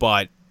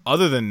 But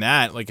other than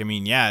that, like, I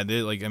mean,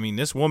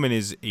 this woman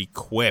is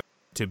equipped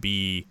to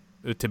be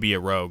a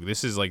rogue.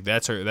 This is like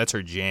that's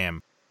her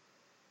jam.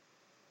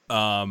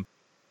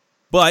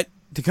 But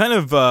to kind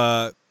of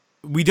I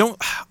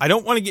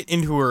don't want to get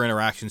into her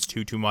interactions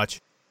too much,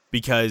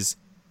 because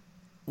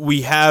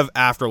we have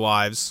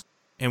afterlives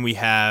and we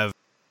have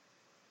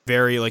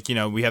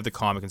we have the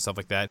comic and stuff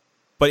like that,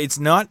 but it's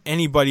not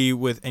anybody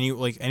with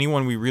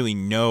anyone we really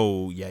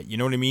know yet. You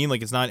know what I mean?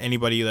 Like, it's not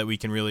anybody that we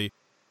can really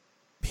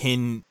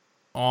pin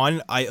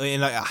on.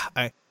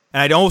 I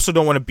also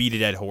don't want to beat a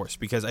dead horse,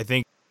 because I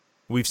think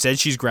we've said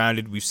she's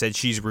grounded, we've said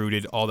she's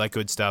rooted, all that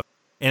good stuff.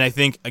 And I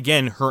think,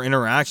 again, her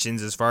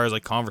interactions as far as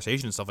like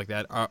conversation and stuff like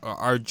that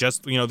are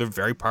just, they're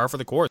very par for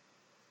the course.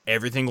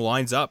 Everything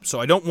lines up. So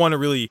I don't want to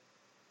really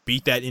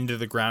beat that into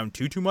the ground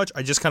too much.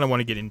 I just kind of want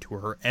to get into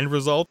her end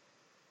result.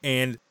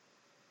 And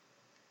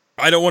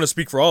I don't want to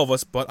speak for all of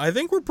us, but I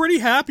think we're pretty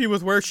happy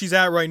with where she's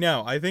at right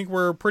now. I think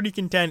we're pretty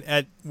content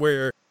at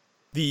where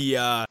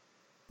the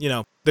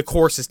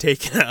course has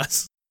taken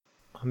us.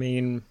 I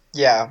mean,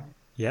 Yeah.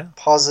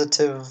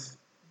 Positive,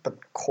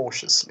 but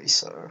cautiously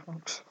so.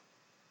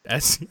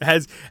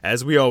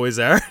 As we always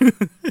are.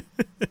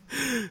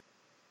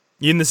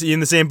 You in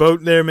the same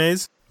boat there,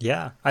 Maze?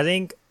 Yeah, I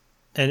think,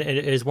 and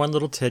it is one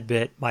little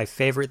tidbit. My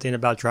favorite thing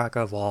about Draka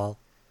of all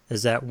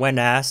is that when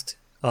asked,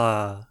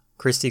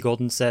 Christy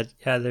Golden said,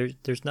 "Yeah,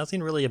 there's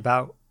nothing really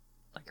about,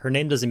 like, her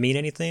name doesn't mean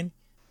anything.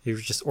 You're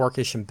just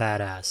orcish and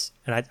badass,"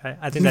 and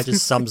I think that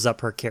just sums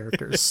up her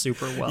character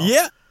super well.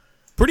 Yeah,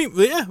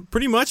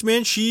 pretty much,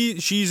 man.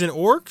 She's an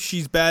orc.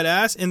 She's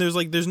badass, and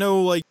there's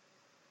no like.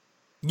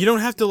 You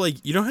don't have to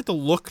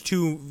look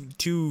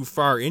too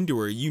far into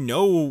her. You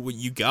know what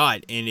you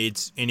got, and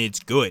it's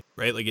good,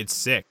 right? Like, it's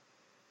sick.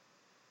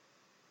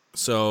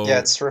 So yeah,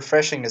 it's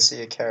refreshing to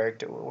see a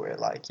character where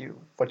like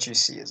what you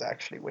see is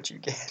actually what you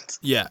get.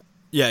 Yeah,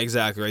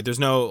 exactly, right. There's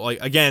no, like,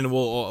 again,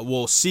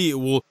 we'll see.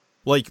 We'll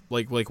like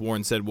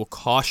Warren said, we'll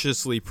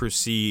cautiously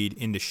proceed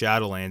into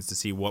Shadowlands to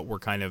see what we're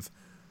kind of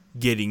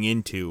getting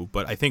into.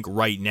 But I think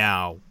right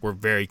now we're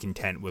very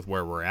content with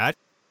where we're at,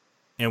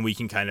 and we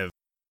can kind of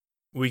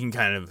we can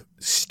kind of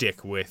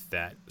stick with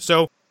that.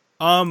 So,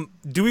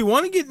 do we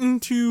want to get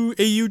into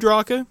AU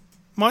Draka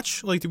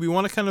much? Like, do we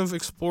want to kind of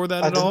explore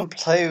that at all? I didn't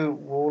play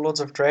Warlords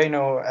of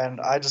Draenor,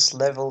 and I just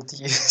leveled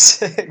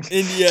using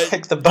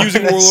like the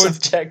using bonus Warlord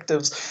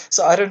objectives,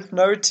 so I don't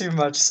know too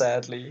much,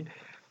 sadly.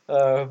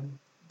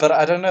 But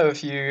I don't know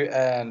if you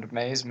and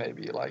Maze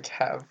maybe like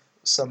have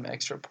some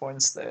extra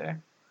points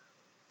there.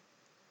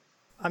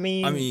 I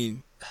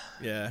mean,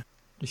 yeah.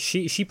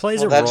 She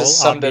plays a that role, just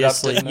summed it up,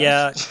 obviously. didn't it?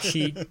 Yeah,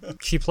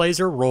 she plays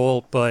her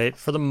role, but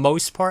for the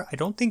most part, I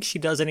don't think she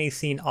does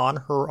anything on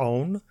her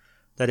own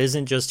that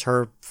isn't just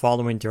her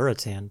following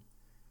Duratan.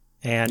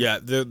 And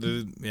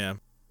Yeah,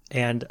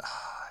 and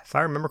if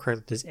I remember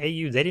correctly, does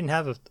AU they didn't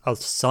have a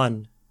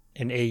son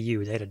in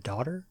AU? They had a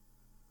daughter.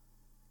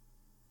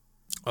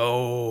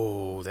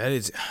 Oh, that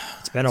is.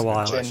 It's been a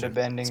while. Gender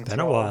bending. It's been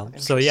a while.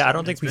 So yeah, I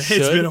don't think we It's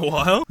should. been a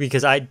while.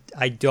 Because I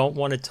don't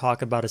want to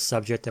talk about a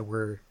subject that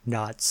we're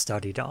not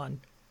studied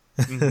on.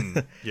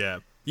 Yeah,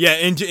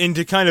 and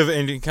to kind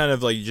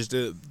of like just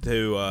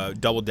to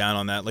double down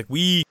on that, like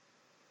we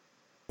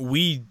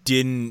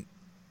didn't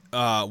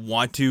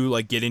want to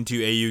like get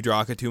into AU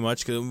Draka too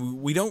much because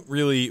we don't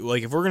really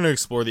like if we're gonna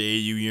explore the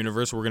AU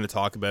universe, we're gonna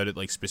talk about it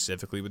like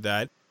specifically with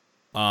that.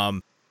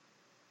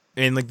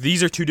 And like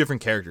these are two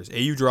different characters.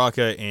 AU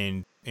Draka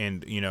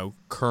and you know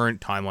current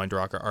timeline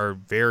Draka are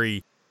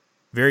very,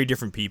 very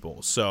different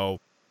people. So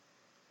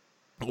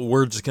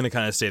we're just gonna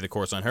kind of stay the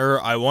course on her.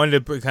 I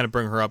wanted to kind of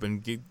bring her up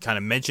and kind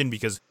of mention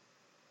because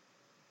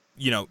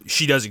you know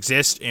she does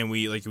exist and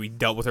we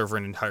dealt with her for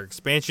an entire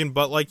expansion.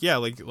 But like yeah,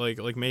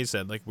 like May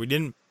said, like we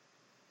didn't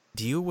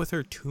deal with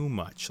her too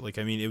much. Like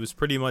I mean, it was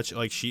pretty much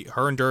like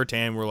her and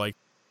Duratan were like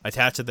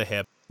attached at the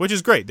hip, which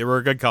is great. They were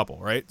a good couple,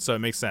 right? So it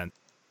makes sense.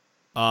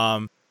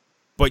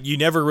 But you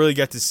never really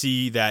get to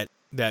see that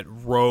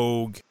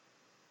rogue,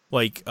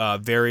 like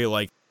very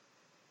like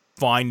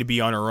fine to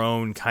be on her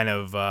own kind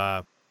of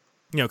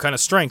kind of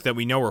strength that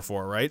we know her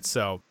for, right?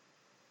 So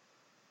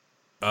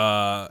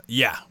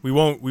yeah, we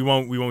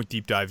won't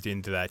deep dive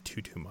into that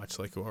too much,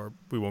 like or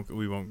we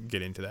won't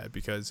get into that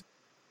because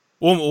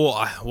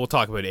we'll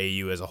talk about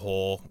AU as a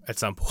whole at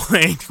some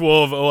point.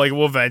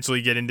 We'll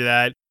eventually get into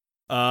that.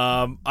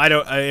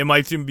 It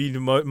might be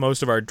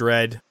most of our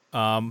dread.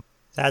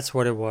 That's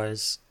what it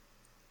was.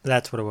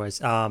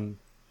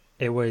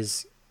 It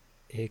was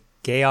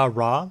Gaia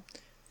Ra.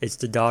 It's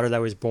the daughter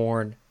that was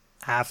born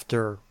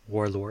after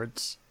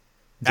Warlords.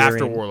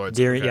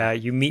 Okay. Yeah,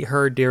 you meet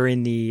her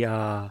during the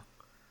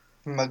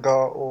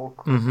Magar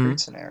Orc recruit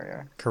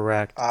scenario.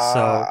 Correct.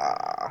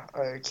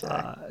 Okay.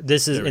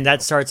 This is and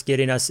that starts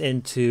getting us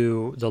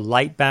into the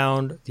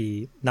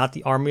Lightbound, not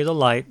the Army of the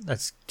Light.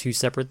 That's two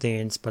separate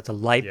things, but the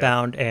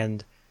Lightbound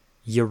and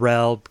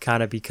Yrel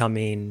kind of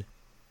becoming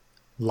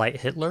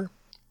Light Hitler.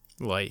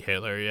 Light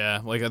Hitler,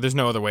 yeah. Like, there's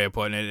no other way of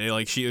putting it.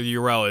 Like,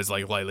 Yrel is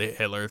like Light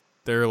Hitler.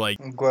 They're like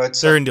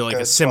they're into like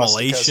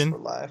assimilation. For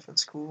life.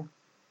 It's cool.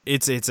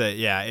 It's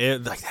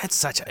that's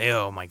such a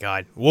oh my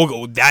god. We'll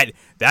go that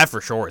for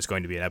sure is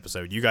going to be an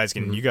episode. You guys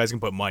can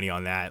put money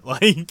on that.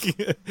 Like,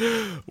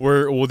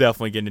 we'll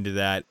definitely get into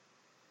that.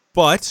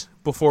 But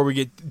before we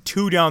get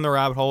too down the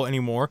rabbit hole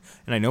anymore,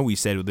 and I know we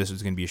said this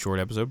was going to be a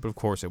short episode, but of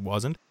course it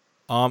wasn't.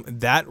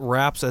 That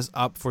wraps us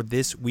up for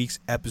this week's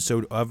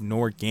episode of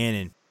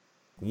Norgannon.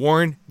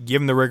 Warren,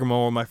 give him the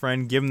rigmarole, my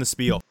friend. Give him the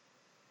spiel.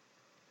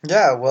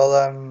 Yeah,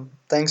 well,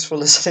 thanks for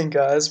listening,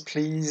 guys.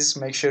 Please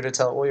make sure to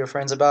tell all your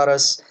friends about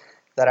us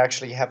that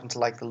actually happen to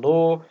like the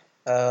lore.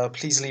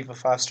 Please leave a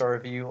 5-star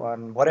review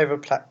on whatever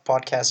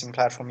podcasting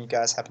platform you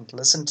guys happen to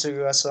listen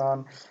to us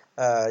on.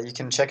 You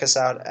can check us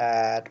out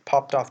at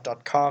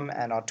poppedoff.com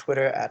and on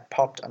Twitter at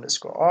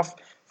popped_off.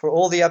 For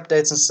all the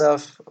updates and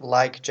stuff,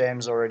 like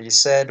James already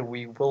said,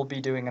 we will be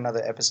doing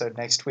another episode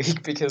next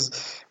week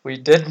because we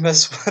did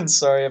miss one.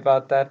 Sorry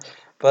about that.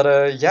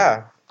 But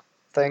yeah,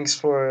 thanks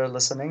for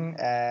listening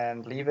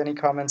and leave any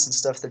comments and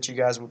stuff that you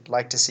guys would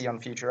like to see on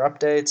future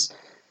updates.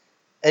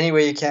 Any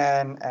way you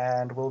can,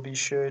 and we'll be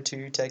sure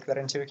to take that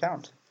into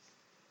account.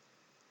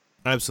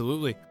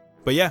 Absolutely.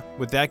 But yeah,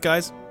 with that,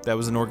 guys, that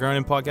was the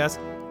Norgannon podcast.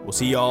 We'll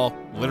see y'all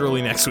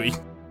literally next week.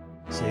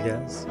 See you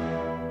guys.